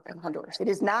Salvador, and Honduras. It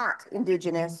is not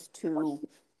indigenous to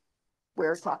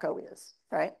where Chaco is,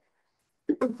 right?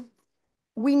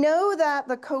 We know that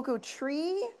the cocoa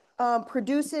tree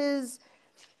produces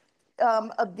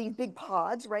of these big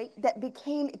pods, right, that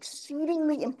became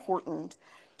exceedingly important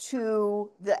to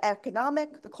the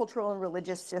economic, the cultural, and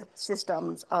religious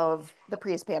systems of the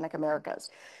pre-Hispanic Americas.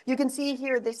 You can see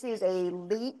here, this is a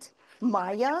late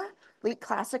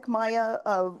classic Maya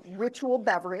ritual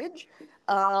beverage.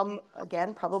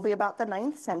 Again, probably about the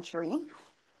 9th century.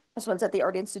 This one's at the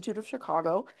Art Institute of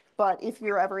Chicago. But if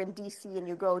you're ever in DC and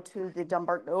you go to the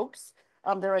Dumbarton Oaks,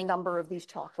 there are a number of these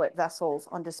chocolate vessels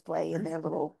on display in their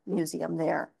little museum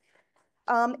there.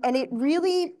 And it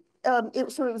really,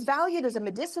 so it was valued as a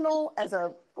medicinal, as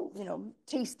a,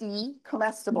 tasty,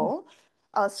 comestible,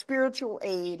 spiritual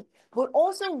aid, but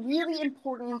also really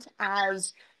important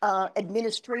as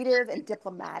administrative and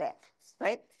diplomatic,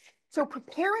 right? So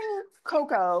preparing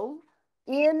cocoa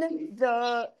in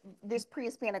this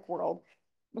pre-Hispanic world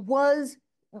was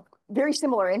very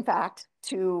similar, in fact,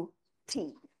 to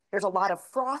tea. There's a lot of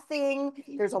frothing,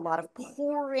 there's a lot of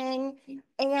pouring,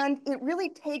 and it really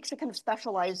takes a kind of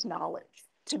specialized knowledge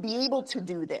to be able to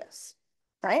do this,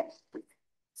 right?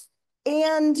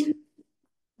 And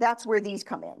that's where these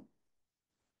come in.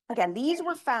 Again, these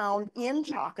were found in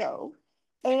Chaco,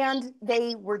 and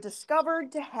they were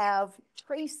discovered to have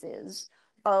traces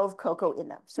of cocoa in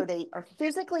them. So they are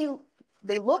physically,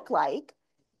 they look like,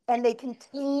 and they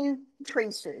contain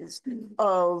traces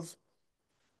of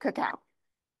cacao.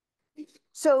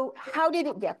 So how did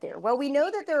it get there? Well, we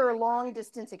know that there are long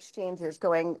distance exchanges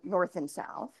going north and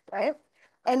south, right?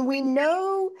 And we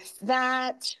know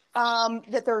that,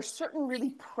 that there are certain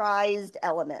really prized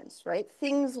elements, right?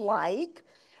 Things like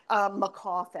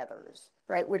macaw feathers,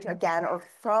 right? Which again are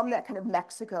from that kind of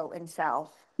Mexico and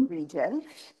South region.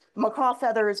 Macaw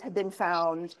feathers have been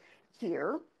found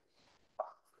here.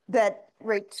 That,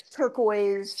 right,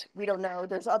 turquoise, we don't know.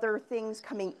 There's other things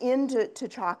coming into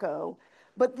Chaco.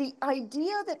 But the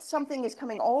idea that something is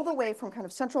coming all the way from kind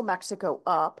of central Mexico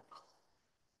up,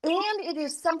 and it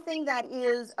is something that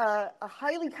is a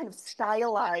highly kind of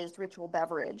stylized ritual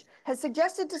beverage, has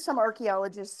suggested to some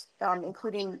archaeologists,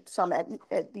 including some at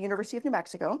the University of New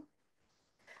Mexico,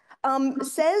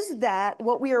 says that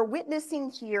what we are witnessing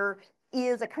here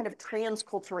is a kind of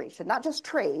transculturation, not just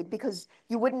trade, because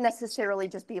you wouldn't necessarily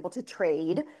just be able to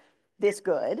trade this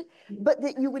good, but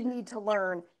that you would need to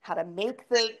learn how to make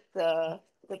the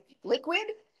liquid,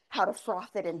 how to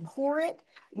froth it and pour it,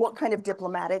 what kind of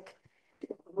diplomatic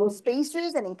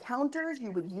spaces and encounters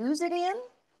you would use it in,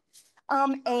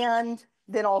 and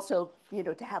then also,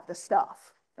 to have the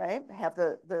stuff, right? Have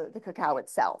the cacao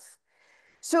itself.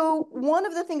 So one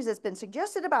of the things that's been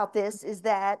suggested about this is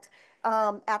that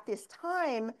at this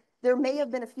time, there may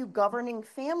have been a few governing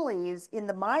families in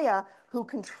the Maya who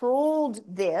controlled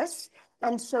this.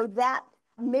 And so that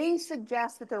may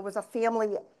suggest that there was a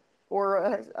family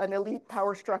or an elite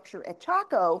power structure at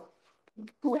Chaco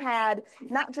who had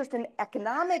not just an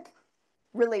economic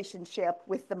relationship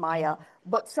with the Maya,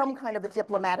 but some kind of a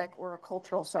diplomatic or a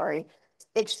cultural,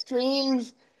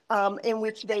 exchange in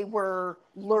which they were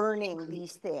learning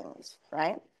these things,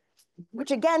 right?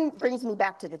 Which again brings me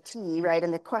back to the tea, right?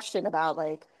 And the question about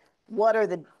like, what are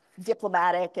the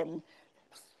diplomatic and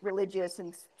religious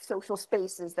and social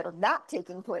spaces that are not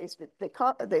taking place that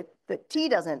the tea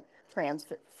doesn't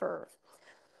transfer.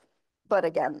 But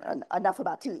again, enough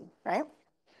about tea, right?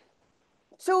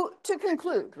 So to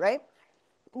conclude, right?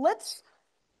 Let's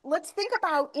think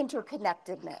about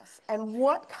interconnectedness and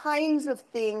what kinds of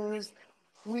things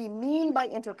we mean by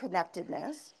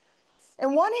interconnectedness.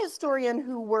 And one historian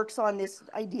who works on this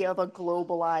idea of a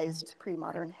globalized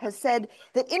pre-modern has said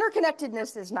that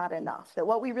interconnectedness is not enough, that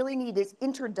what we really need is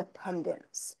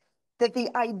interdependence, that the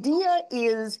idea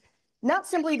is not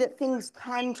simply that things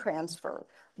can transfer,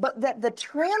 but that the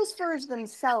transfers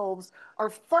themselves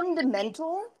are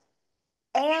fundamental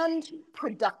and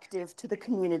productive to the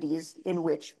communities in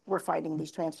which we're finding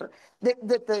these transfers. That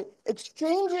the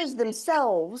exchanges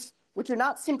themselves, which are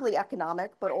not simply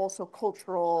economic, but also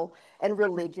cultural and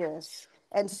religious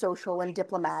and social and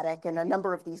diplomatic and a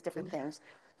number of these different things,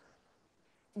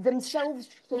 themselves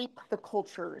shape the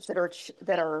cultures that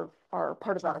are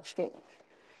part of that exchange.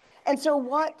 And so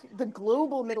what the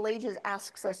global Middle Ages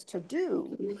asks us to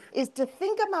do is to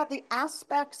think about the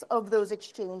aspects of those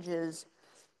exchanges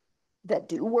that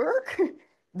do work,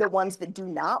 the ones that do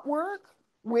not work,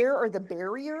 where are the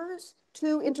barriers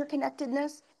to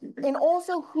interconnectedness, and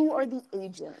also who are the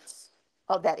agents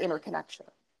of that interconnection,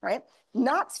 right?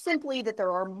 Not simply that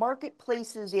there are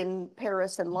marketplaces in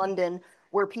Paris and London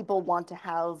where people want to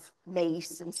have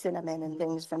mace and cinnamon and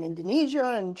things from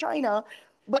Indonesia and China,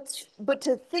 but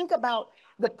to think about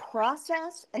the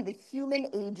process and the human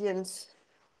agents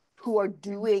who are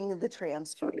doing the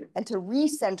transfer and to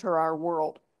recenter our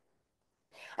world.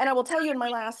 And I will tell you in my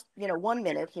last, 1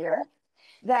 minute here,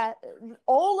 that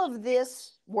all of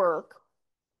this work,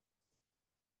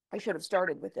 I should have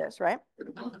started with this, right?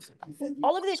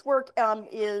 All of this work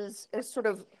is sort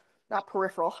of not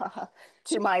peripheral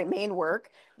to my main work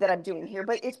that I'm doing here,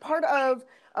 but it's part of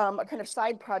a kind of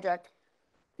side project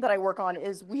that I work on.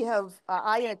 Is we have,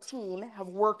 I and a team have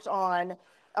worked on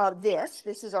this.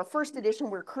 This is our first edition.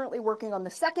 We're currently working on the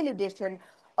second edition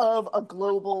of a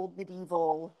global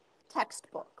medieval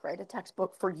textbook, right? A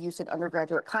textbook for use in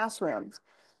undergraduate classrooms.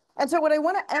 And so what I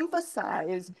want to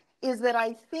emphasize is that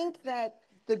I think that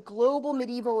the global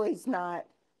medieval is not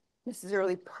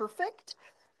necessarily perfect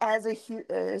as a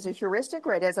heuristic,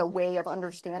 right? As a way of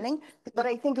understanding, but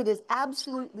I think it is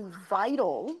absolutely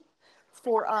vital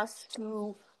for us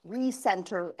to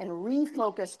recenter and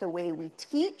refocus the way we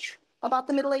teach about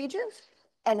the Middle Ages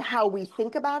and how we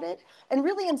think about it. And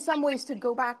really, in some ways, to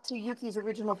go back to Yuki's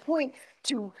original point,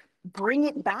 to bring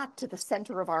it back to the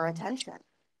center of our attention,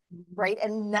 right?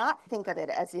 And not think of it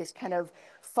as this kind of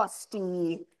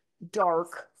fusty,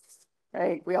 dark,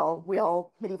 right? We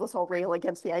all medievalists all rail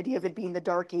against the idea of it being the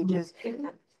Dark Ages,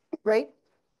 right?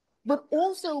 But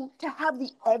also to have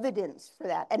the evidence for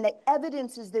that. And the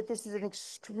evidence is that this is an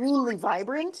extremely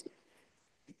vibrant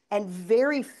and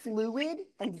very fluid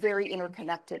and very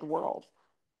interconnected world.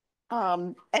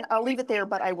 And I'll leave it there,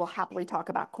 but I will happily talk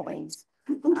about coins.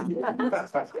 So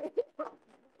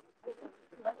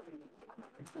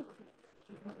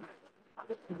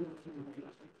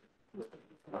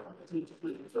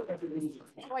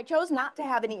I chose not to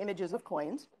have any images of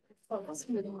coins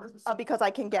because I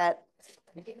can get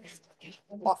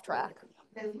off track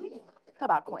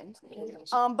about coins.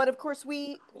 But of course,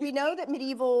 we know that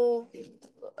medieval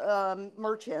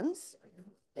merchants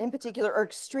in particular are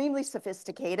extremely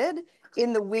sophisticated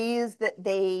in the ways that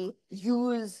they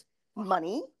use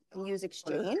money and use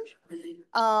exchange.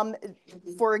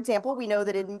 For example, we know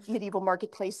that in medieval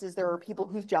marketplaces, there are people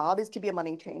whose job is to be a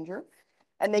money changer.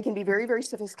 And they can be very, very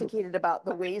sophisticated about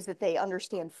the ways that they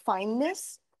understand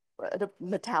fineness,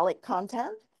 metallic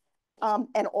content,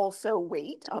 and also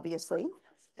weight, obviously.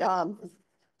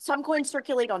 Some coins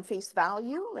circulate on face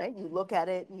value, right? You look at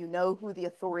it and you know who the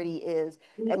authority is,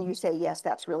 and you say, yes,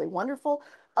 that's really wonderful.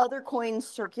 Other coins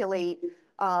circulate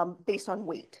based on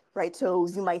weight, right? So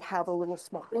you might have a little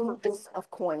small purse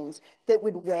of coins that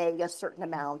would weigh a certain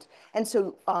amount. And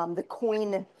so the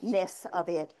coinness of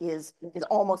it is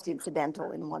almost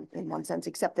incidental in one sense,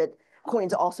 except that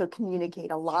coins also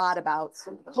communicate a lot about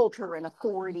culture and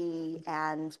authority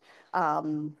and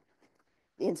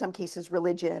in some cases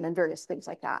religion and various things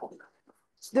like that.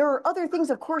 There are other things,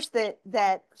 of course,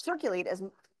 that circulate as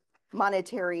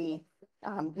monetary,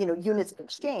 units of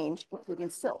exchange, including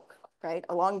silk, right?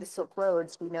 Along the Silk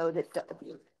Roads, we know that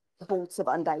bolts of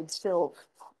undyed silk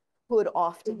could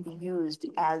often be used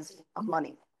as a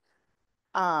money.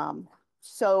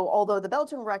 So although the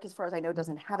Belgian wreck, as far as I know,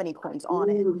 doesn't have any coins on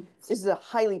it, this is a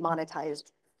highly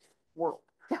monetized world.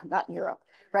 Not in Europe,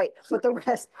 right? But the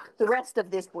rest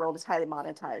of this world is highly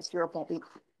monetized. Europe won't be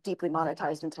deeply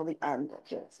monetized until the end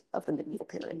of the medieval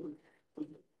period.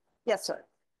 Yes, sir.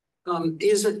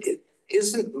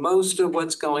 Isn't most of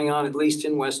what's going on, at least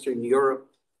in Western Europe,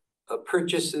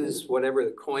 purchases, whatever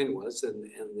the coin was and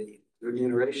the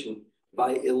remuneration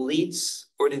by elites,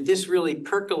 or did this really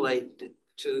percolate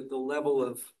to the level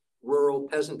of rural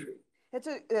peasantry?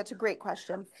 That's a great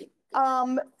question.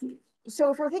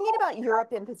 So if we're thinking about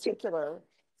Europe in particular,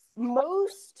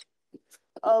 most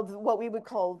of what we would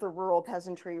call the rural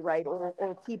peasantry, right, or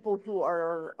people who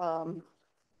are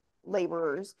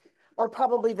laborers, are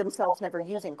probably themselves never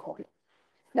using coin.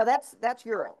 Now that's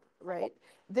Europe, right?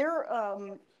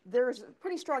 There's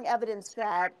pretty strong evidence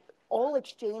that all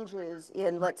exchanges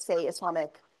in, let's say,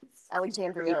 Islamic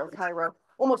Alexandria or Cairo,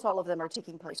 almost all of them are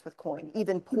taking place with coin.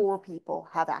 Even poor people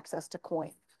have access to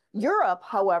coin. Europe,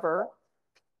 however,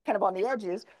 kind of on the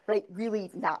edges, right? Really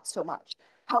not so much.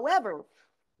 However,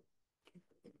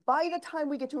 by the time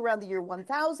we get to around the year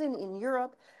 1000 in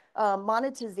Europe,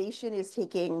 monetization is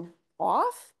taking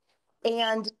off,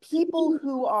 and people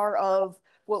who are of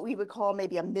what we would call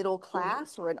maybe a middle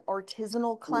class or an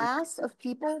artisanal class of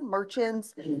people,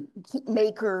 merchants,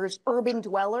 makers, urban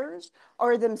dwellers,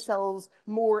 are themselves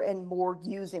more and more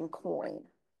using coin.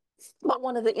 But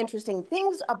one of the interesting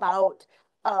things about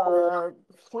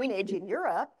coinage in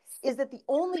Europe is that the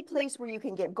only place where you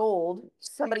can get gold,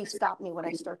 somebody stop me when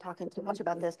I start talking too much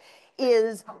about this,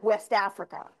 is West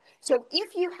Africa. So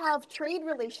if you have trade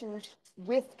relations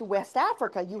with West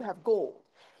Africa, you have gold.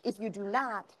 If you do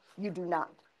not, you do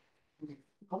not,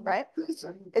 right?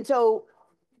 And so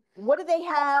what do they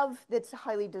have that's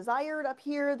highly desired up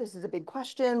here? This is a big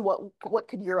question. What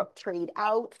could Europe trade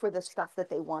out for the stuff that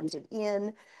they wanted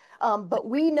in? But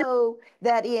we know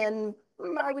that in,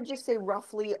 I would just say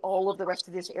roughly all of the rest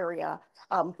of this area,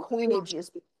 coinage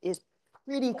is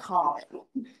pretty common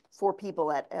for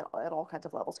people at all kinds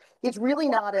of levels. It's really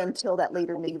not until that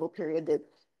later medieval period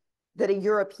that a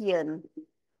European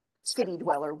city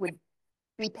dweller would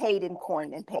be paid in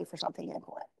coin and pay for something in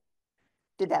coin.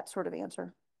 Did that sort of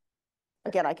answer?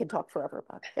 Again, I could talk forever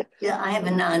about it. Yeah, I have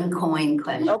a non-coin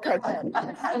question. Okay.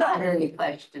 Not a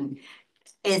question.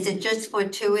 Is it just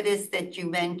fortuitous that you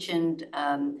mentioned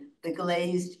the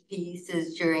glazed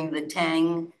pieces during the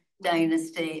Tang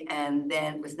dynasty, and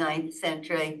then it was 9th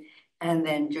century, and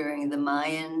then during the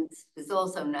Mayans, it was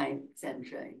also 9th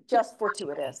century? Just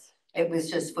fortuitous. It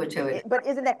was just fortuitous. But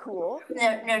isn't that cool?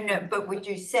 No. But would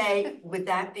you say, would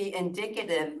that be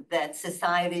indicative that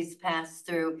societies pass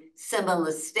through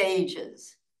similar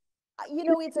stages?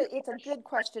 It's a good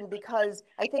question, because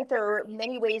I think there are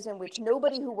many ways in which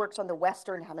nobody who works on the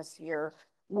Western Hemisphere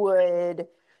would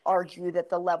argue that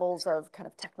the levels of kind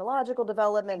of technological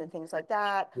development and things like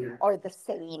that are the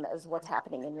same as what's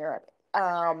happening in Europe.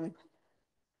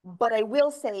 But I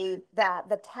will say that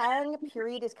the Tang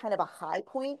period is kind of a high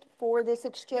point for this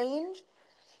exchange.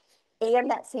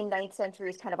 And that same 9th century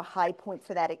is kind of a high point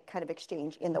for that kind of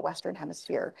exchange in the Western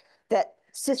Hemisphere. That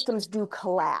systems do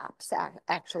collapse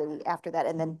actually after that,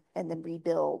 and then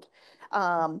rebuild.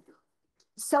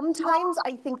 Sometimes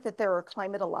I think that there are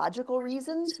climatological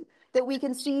reasons that we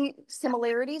can see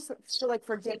similarities. So like,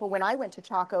 for example, when I went to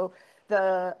Chaco,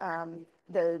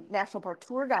 the National Park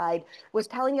tour guide was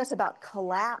telling us about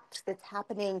collapse that's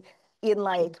happening in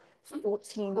like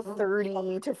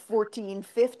 1430 to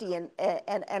 1450.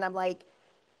 And I'm like,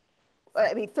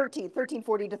 I mean,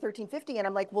 1340 to 1350. And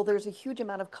I'm like, well, there's a huge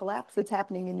amount of collapse that's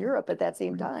happening in Europe at that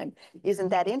same time. Isn't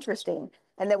that interesting?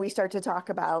 And then we start to talk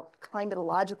about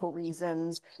climatological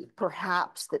reasons,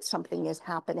 perhaps that something is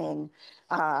happening,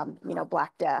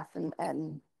 Black Death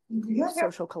and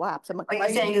social collapse. Are you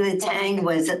saying the Tang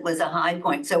was a high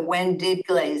point? So when did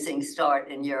glazing start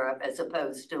in Europe as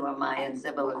opposed to a Mayan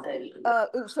civilization?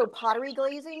 So pottery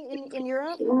glazing in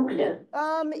Europe? Yeah.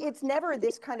 It's never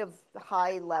this kind of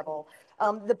high level.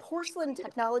 The porcelain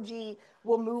technology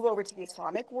will move over to the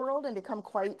Islamic world and become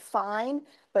quite fine,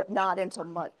 but not until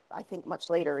much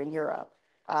later in Europe.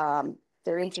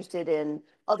 They're interested in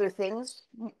other things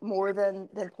more than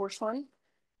porcelain.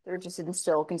 They're interested in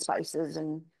silk and spices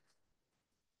and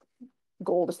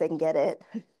gold if they can get it.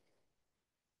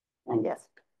 Yes.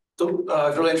 So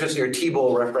it's really interesting. Your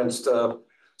T-Bowl referenced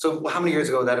So how many years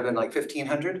ago would that have been, like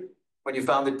 1500? When you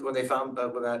found it, when they found,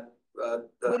 when that,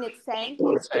 When it sank,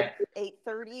 sank?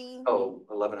 830. Oh,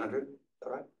 1100, is that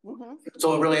right? Mhm.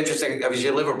 So really interesting, because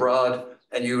you live abroad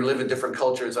and you live in different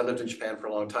cultures. I lived in Japan for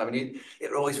a long time, and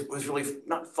it always was really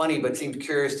not funny, but seemed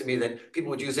curious to me that people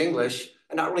would use English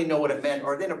and not really know what it meant,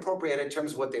 or then appropriate it in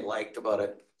terms of what they liked about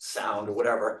it, sound or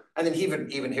whatever. And then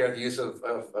even hear the use of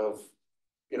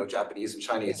Japanese and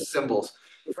Chinese symbols.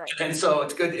 Right. And so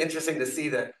it's good, interesting to see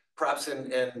that perhaps in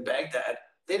Baghdad,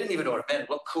 they didn't even know what it meant. It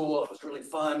looked cool. It was really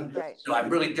fun. Right. I'm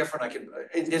really different.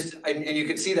 And you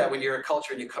can see that when you're a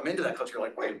culture and you come into that culture, you're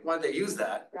like, wait, why did they use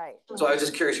that? Right. So I was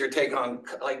just curious your take on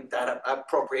like that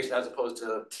appropriation as opposed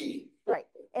to tea. Right.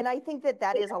 And I think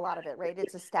that is a lot of it, right?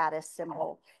 It's a status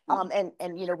symbol. And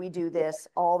we do this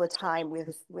all the time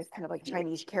with kind of like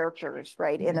Chinese characters,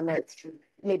 right? In the midst,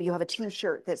 maybe you have a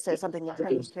T-shirt that says something in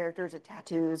Chinese characters or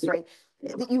tattoos, right?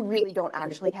 That you really don't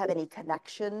actually have any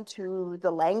connection to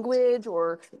the language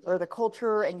or the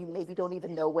culture, and you maybe don't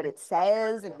even know what it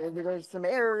says, and maybe there's some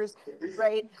errors,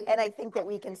 right? And I think that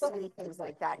we can see things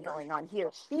like that going on here.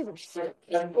 Even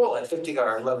Well, at 50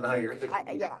 or 1100 years,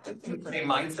 yeah. same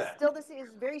mindset. Still, this is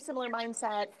very similar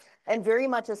mindset, and very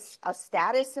much a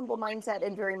status symbol mindset,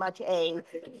 and very much a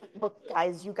look,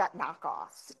 guys, you got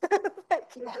knockoffs.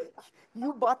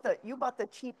 You bought the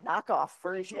cheap knockoff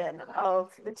version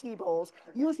of the tea bowls.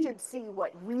 You should see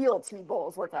what real tea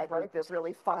bowls look like this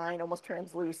really fine, almost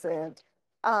translucent.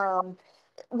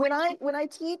 When I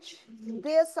teach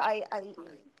this, I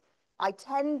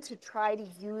tend to try to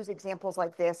use examples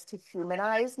like this to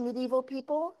humanize medieval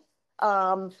people.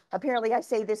 Apparently I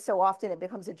say this so often it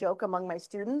becomes a joke among my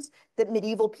students that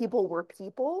medieval people were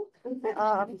people.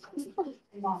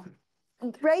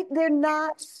 Right? They're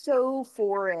not so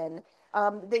foreign.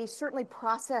 They certainly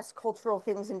process cultural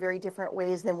things in very different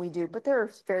ways than we do, but there are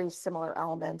very similar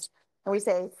elements. And we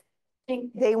say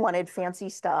they wanted fancy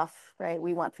stuff, right?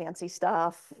 We want fancy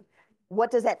stuff.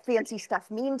 What does that fancy stuff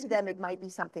mean to them? It might be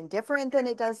something different than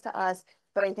it does to us,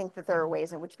 but I think that there are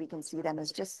ways in which we can see them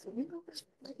as just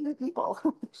regular people.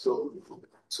 So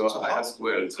I asked,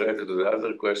 well, it's related to the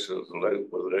other questions, like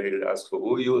was already asked for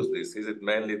who used this? Is it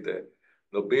mainly the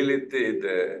nobility,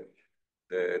 the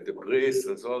priests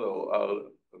and so on,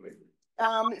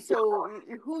 or So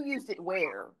who used it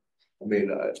where?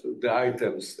 the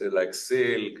items like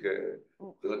silk,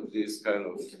 these kind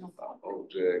of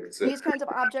objects. These kinds of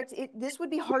objects, this would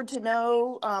be hard to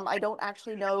know. I don't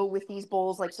actually know with these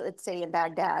bowls, like let's say in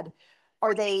Baghdad,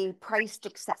 are they priced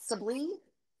accessibly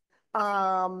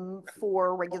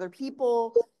for regular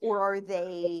people, or are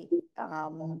they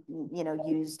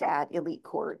used at elite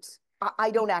courts?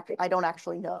 I don't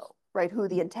actually know, right, who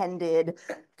the intended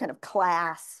kind of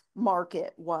class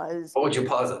market was. What would you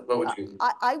posit? What would you?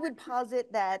 I would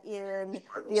posit that in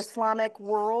the Islamic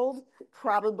world,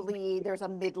 probably there's a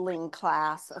middling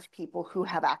class of people who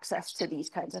have access to these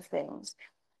kinds of things.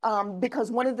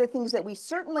 Because one of the things that we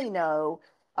certainly know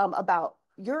about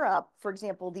Europe, for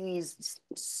example, these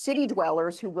city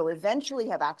dwellers who will eventually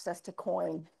have access to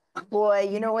coin, boy,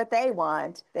 you know what they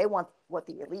want? They want what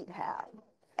the elite have.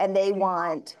 And they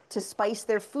want to spice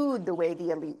their food the way the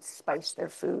elites spice their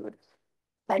food.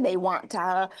 And they want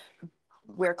to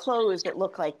wear clothes that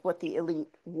look like what the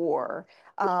elite wore.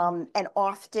 And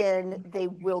often they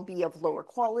will be of lower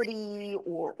quality,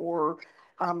 or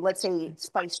let's say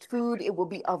spiced food, it will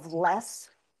be of less,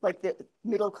 like the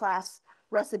middle class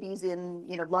recipes in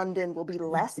London will be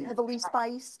less heavily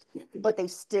spiced, but they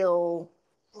still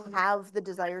have the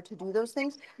desire to do those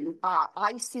things.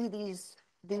 I see these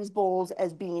bowls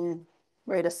as being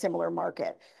right a similar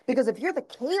market, because if you're the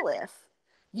caliph,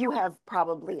 you have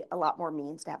probably a lot more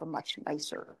means to have a much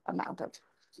nicer amount of.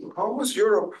 How was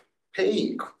Europe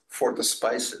paying for the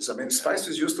spices? I mean,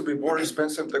 spices used to be more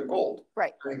expensive than gold.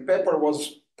 Right. I mean, pepper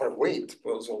was per weight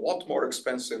was a lot more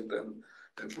expensive than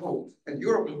gold. And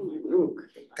Europe,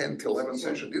 10th, 11th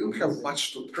century, didn't have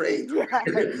much to trade. Yeah. I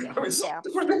mean, Yeah.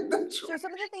 so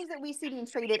some of the things that we see being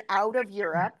traded out of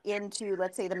Europe into,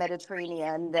 let's say, the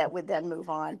Mediterranean that would then move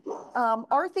on,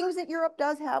 are things that Europe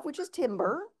does have, which is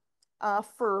timber,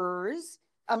 furs.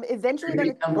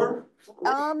 Eventually, amber?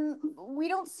 we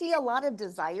don't see a lot of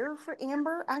desire for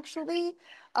amber, actually.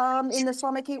 In the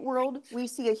Islamic world, we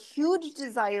see a huge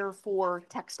desire for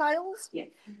textiles. Yeah.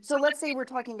 So let's say we're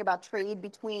talking about trade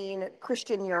between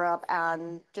Christian Europe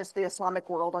and just the Islamic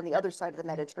world on the other side of the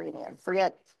Mediterranean.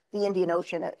 Forget the Indian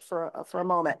Ocean for a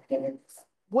moment.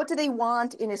 What do they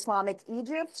want in Islamic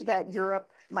Egypt that Europe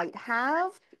might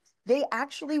have? They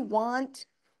actually want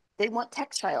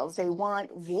textiles. They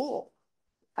want wool.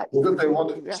 Wouldn't they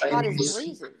want They're hot as Chinese?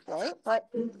 crazy, right? But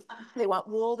they want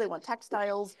wool, they want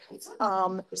textiles,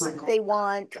 they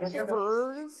want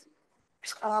furs.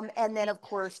 And then, of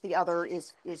course, the other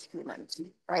is humans,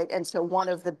 right? And so one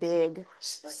of the big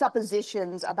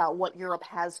suppositions about what Europe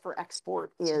has for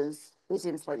export is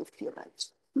enslaved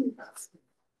humans.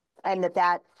 And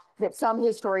that some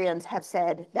historians have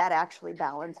said that actually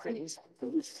balances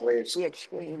the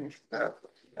exchange,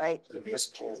 right?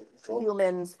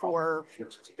 Humans for.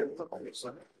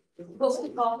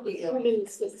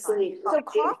 So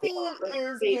coffee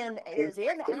is in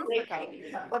Africa,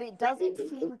 but it doesn't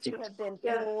seem to have been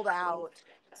pulled out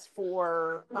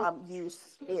for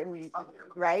use in,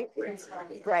 right?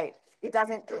 Right. It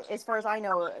doesn't, as far as I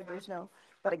know, there's no,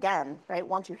 but again, right,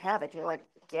 once you have it, you're like,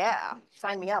 yeah,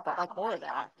 sign me up, I'd like more of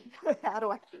that. How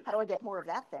do I get more of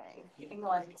that thing?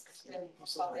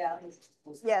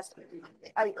 Yes.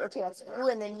 Okay, that's you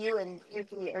and then you and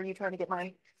Yuki, are you trying to get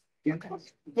mine? Okay.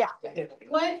 Yeah.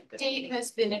 What date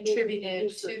has been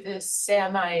attributed to this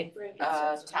Samite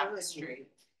tapestry?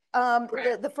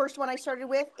 The first one I started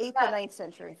with, 8th or 9th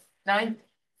century. 9th?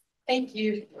 Thank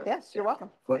you. Yes, you're welcome.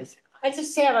 I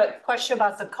just have a question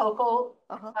about the cocoa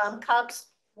Uh-huh. cups.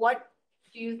 What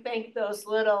do you think those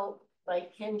little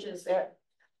like hinges there,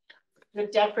 the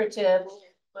decorative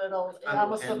little, it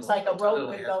almost looks like a rope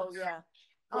with those. Yeah.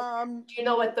 Do you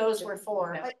know what those were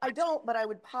for? I don't, but I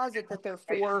would posit that they're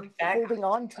for holding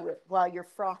on to it while you're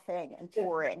frothing and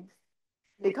pouring,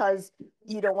 because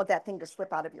you don't want that thing to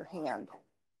slip out of your hand.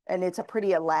 And it's a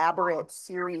pretty elaborate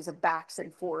series of backs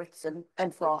and forths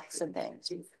and froths and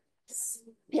things.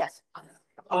 Yes.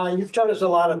 You've shown us a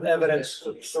lot of evidence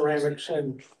of ceramics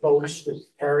and boats that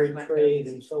carried trade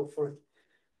and so forth.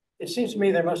 It seems to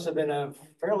me there must have been a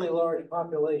fairly large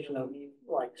population of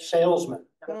like salesmen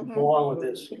that go along with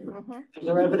this. Is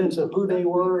there evidence of who they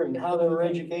were and how they were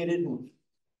educated? And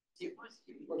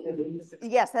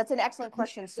yes, that's an excellent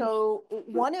question. So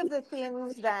one of the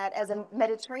things that, as a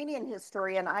Mediterranean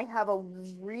historian, I have a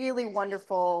really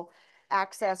wonderful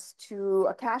access to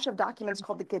a cache of documents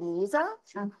called the Geniza.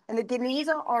 And the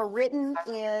Geniza are written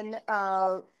in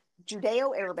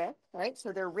Judeo-Arabic, right?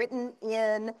 So they're written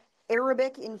in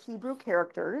Arabic in Hebrew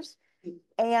characters,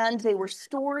 and they were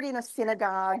stored in a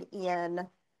synagogue in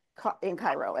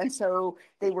Cairo. And so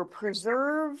they were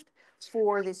preserved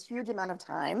for this huge amount of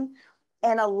time.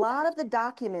 And a lot of the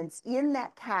documents in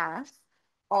that cache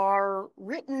are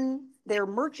written, they're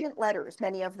merchant letters,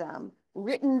 many of them,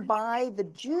 written by the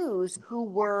Jews who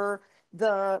were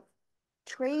the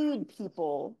trade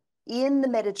people in the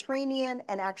Mediterranean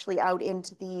and actually out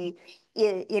into the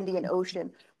Indian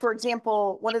Ocean. For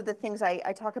example, one of the things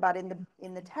I talk about in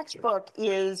the textbook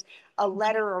is a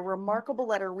letter, a remarkable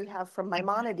letter we have from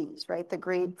Maimonides, right? The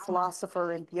great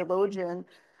philosopher and theologian.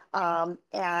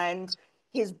 And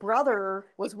his brother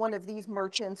was one of these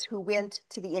merchants who went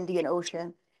to the Indian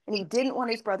Ocean, and he didn't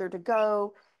want his brother to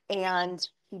go, and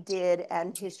he did,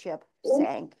 and his ship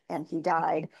sank and he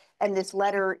died. And this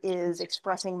letter is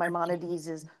expressing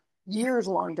Maimonides'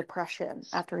 years-long depression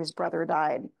after his brother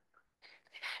died.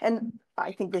 And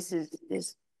I think this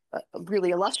is a really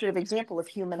illustrative example of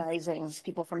humanizing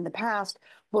people from the past,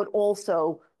 but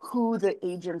also who the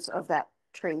agents of that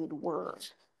trade were.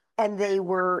 And they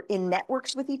were in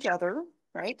networks with each other,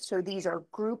 right? So these are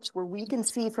groups where we can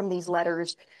see from these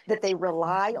letters that they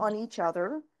rely on each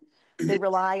other. They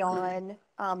rely on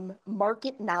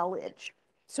market knowledge.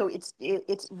 So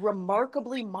it's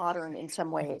remarkably modern in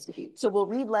some ways. So we'll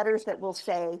read letters that will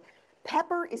say,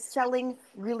 pepper is selling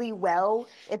really well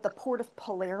at the port of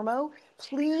Palermo.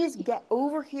 Please get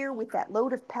over here with that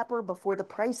load of pepper before the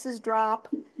prices drop.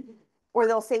 Or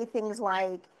they'll say things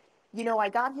like, you know, I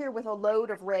got here with a load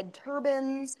of red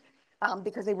turbans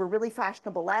because they were really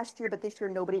fashionable last year, but this year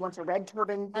nobody wants a red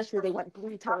turban. This year they want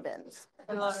blue turbans.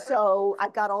 So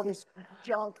I've got all this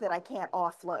junk that I can't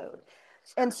offload.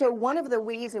 And so one of the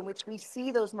ways in which we see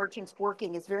those merchants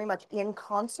working is very much in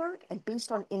concert and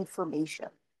based on information.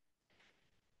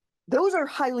 Those are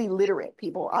highly literate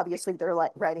people. Obviously, they're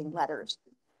like writing letters.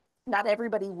 Not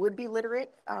everybody would be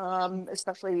literate,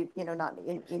 especially, you know, not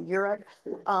in Europe,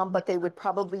 but they would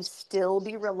probably still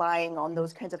be relying on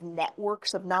those kinds of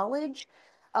networks of knowledge.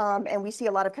 And we see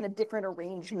a lot of kind of different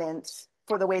arrangements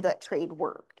for the way that trade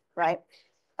worked, right?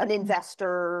 An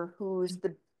investor who's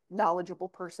the knowledgeable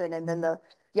person, and then the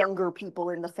younger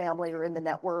people in the family or in the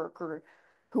network, or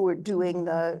who are doing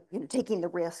the, you know, taking the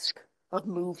risk of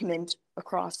movement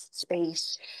across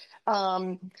space.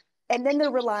 And then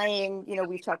they're relying, you know,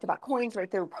 we've talked about coins,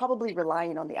 right? They're probably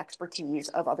relying on the expertise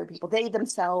of other people. They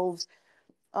themselves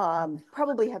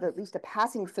probably have at least a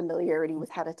passing familiarity with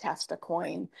how to test a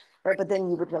coin, right? But then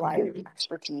you would rely on the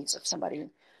expertise of somebody.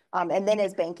 And then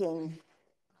as banking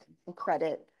and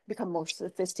credit become more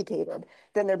sophisticated,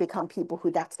 then there become people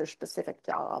who that's their specific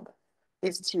job,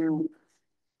 is to,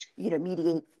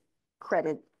 mediate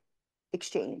credit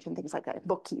exchange and things like that,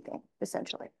 bookkeeping,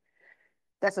 essentially.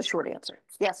 That's a short answer.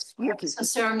 Yes, you keep. So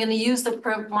Sarah, I'm going to use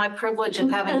my privilege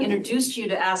of having introduced you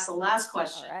to ask the last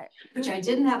question, All right. which I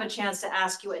didn't have a chance to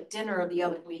ask you at dinner the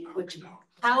other week, which,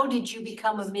 how did you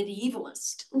become a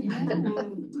medievalist?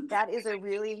 That is a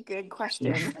really good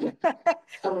question.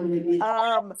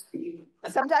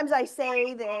 Sometimes I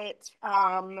say that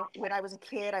when I was a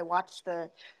kid, I watched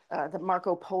the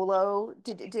Marco Polo.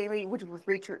 Did anybody with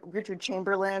Richard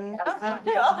Chamberlain?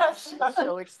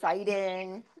 So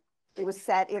exciting. It was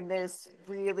set in this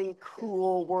really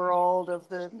cool world of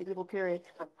the medieval period.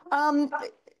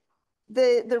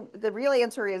 The real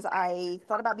answer is I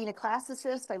thought about being a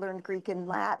classicist. I learned Greek and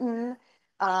Latin.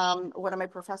 One of my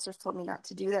professors told me not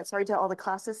to do that. Sorry to all the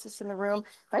classicists in the room.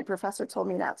 My professor told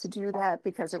me not to do that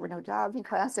because there were no jobs in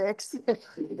classics. I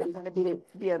wanted to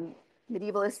be a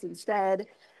medievalist instead.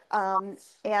 And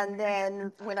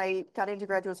then when I got into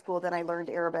graduate school, then I learned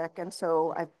Arabic. And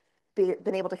so I've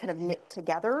been able to kind of knit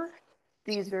together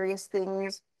these various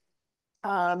things.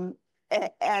 And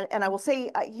I will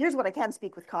say, here's what I can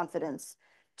speak with confidence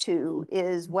to,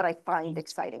 is what I find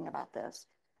exciting about this.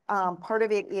 Part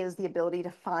of it is the ability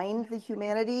to find the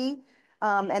humanity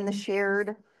and the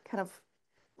shared kind of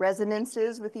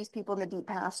resonances with these people in the deep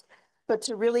past, but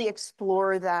to really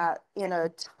explore that in a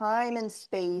time and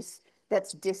space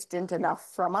that's distant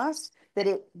enough from us that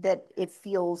it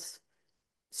feels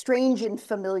strange and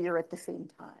familiar at the same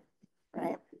time,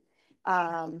 right?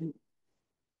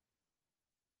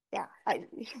 Yeah,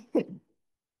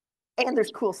 and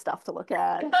there's cool stuff to look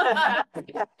at.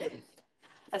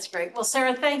 That's great. Well,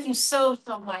 Sarah, thank you so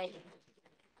much.